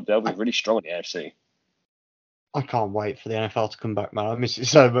 they'll be really strong in the AFC. I can't wait for the NFL to come back, man. I miss it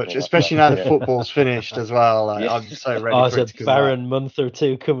so much, especially now the football's finished as well. I'm so ready for it to come back. It's a barren month or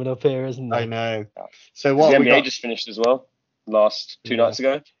two coming up here, isn't it? I know. So what the NBA just finished as well, last 2 nights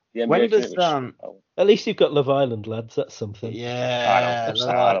ago. The NBA when does At least you've got Love Island, lads. That's something. Yeah.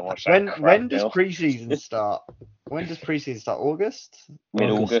 I don't watch that. When does preseason start? When does preseason start? August?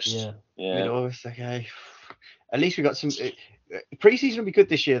 Mid-August. Yeah. Mid-August. Okay. At least we got some. Preseason will be good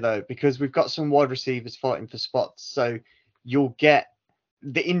this year though, because we've got some wide receivers fighting for spots. So you'll get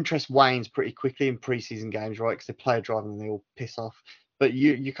the interest wanes pretty quickly in preseason games, right? Because they play a drive and they all piss off. But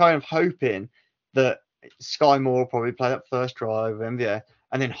you're kind of hoping that Sky Moore will probably play that first drive of NBA,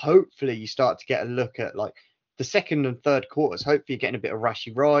 and then hopefully you start to get a look at the second and third quarters, hopefully you're getting a bit of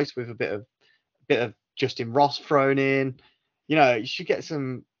Rashie Rice with a bit of Justin Ross thrown in. You know, you should get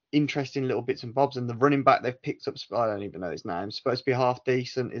some interesting little bits and bobs. And the running back they've picked up, I don't even know his name. It's supposed to be half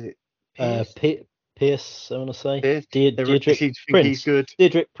decent. Is it Pierce? Pierce, I want to say. Pierce? Deirdrick they seem to think he's good.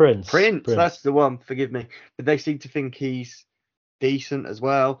 Deirdrick Prince. That's the one. Forgive me, but they seem to think he's decent as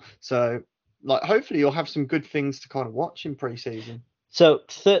well. So, like, hopefully you'll have some good things to kind of watch in pre-season. So,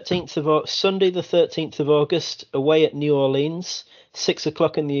 Sunday the 13th of August, away at New Orleans,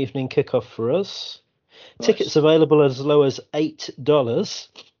 6:00 in the evening kickoff for us. Nice. Tickets available as low as $8.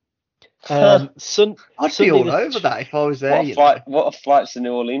 I'd be all over that if I was there. What are flights to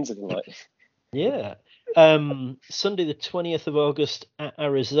New Orleans looking like? Yeah. Sunday the 20th of August at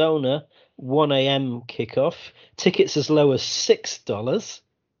Arizona, 1 a.m. kickoff. Tickets as low as $6.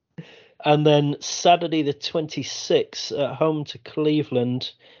 And then Saturday the 26th at home to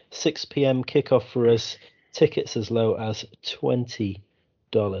Cleveland, 6 p.m. kickoff for us. Tickets as low as $20.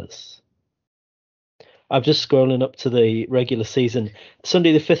 I'm just scrolling up to the regular season.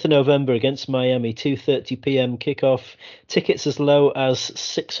 Sunday the 5th of November against Miami, 2:30 p.m. kickoff. Tickets as low as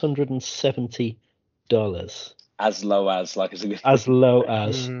 $670. As low as, like, as low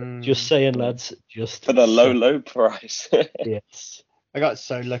as. Just saying, lads. Just for the low price. Yes. I got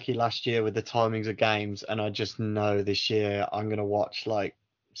so lucky last year with the timings of games, and I just know this year I'm going to watch like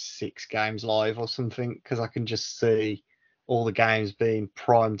 6 games live or something, because I can just see all the games being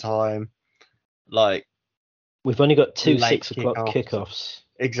prime time. Like, we've only got 2 6 o'clock kickoffs.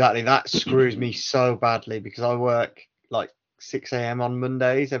 Exactly. That screws me so badly because I work like 6 a.m. on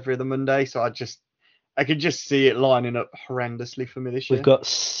Mondays, every other Monday. So I can just see it lining up horrendously for me this year. We've got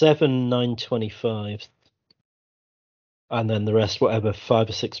 7 9:25. And then the rest, whatever, 5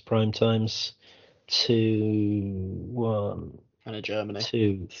 or 6 prime times. 2, 1. And a Germany.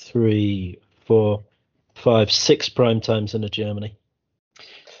 2, 3, 4, 5, 6 prime times in a Germany.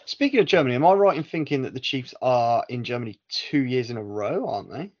 Speaking of Germany, am I right in thinking that the Chiefs are in Germany 2 years in a row,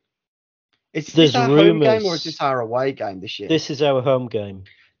 aren't they? Is this our home game or is this our away game this year? This is our home game.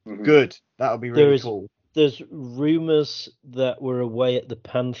 Good. That would be really cool. There's rumours that we're away at the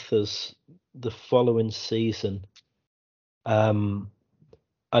Panthers the following season. And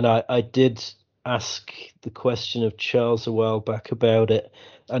I did ask the question of Charles a while back about it,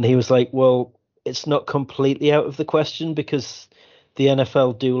 and he was like, well, it's not completely out of the question because the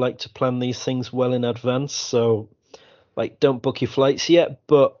NFL do like to plan these things well in advance, so like don't book your flights yet,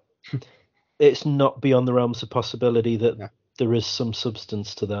 but it's not beyond the realms of possibility that there is some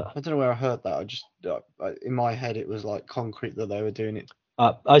substance to that. I don't know where I heard that. I just in my head it was like concrete that they were doing it.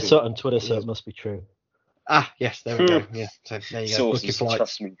 I saw it on Twitter, so it must be true. Ah, yes, there we go. Yeah, so there you go. Book your flights.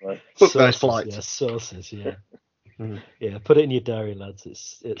 Trust me, bro. Book those flights. Yeah, sources. Yeah, yeah. Put it in your diary, lads.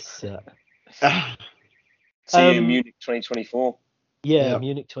 It's set. See you in Munich 2024. Yeah,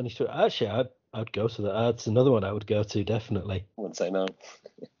 Munich 2024. Actually, I'd go to that. That's another one I would go to, definitely. I wouldn't say no.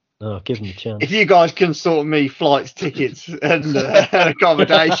 No, give them a chance. If you guys can sort me flights, tickets, and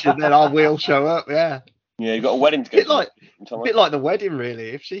accommodation, then I will show up. Yeah. Yeah, you've got a wedding to go to. A bit like the wedding, really.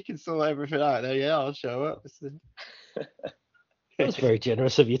 If she can sort everything out there, yeah, I'll show up. That's very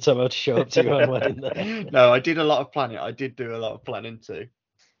generous of you, Tommo, to show up to your own wedding there. No, I did a lot of planning. I did do a lot of planning too.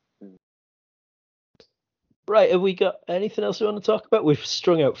 Right, have we got anything else we want to talk about? We've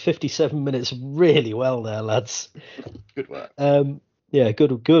strung out 57 minutes really well there, lads. Good work. Yeah,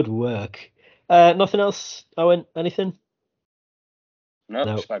 good work. Nothing else, Owen? Anything? No,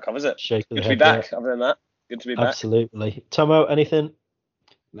 just about covers it. Shake good to be back. Other than that, good to be back. Absolutely. Tommo, anything?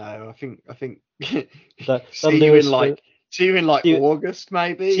 No, I think see you in August,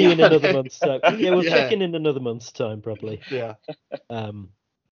 maybe. See you in another month's time. Yeah, we'll check in another month's time, probably. Yeah.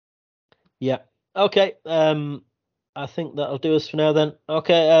 Yeah. Okay. I think that'll do us for now then.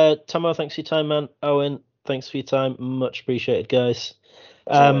 Okay. Tommo, thanks for your time, man. Owen, thanks for your time. Much appreciated, guys.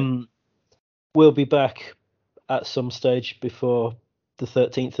 We'll be back at some stage before the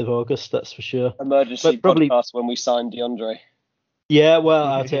 13th of August, that's for sure. Emergency podcast when we sign DeAndre. Yeah, well,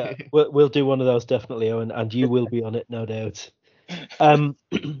 I'll tell you, we'll do one of those definitely, Owen, and you will be on it, no doubt.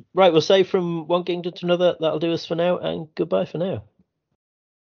 Right, we'll say from one kingdom to another, that'll do us for now, and goodbye for now.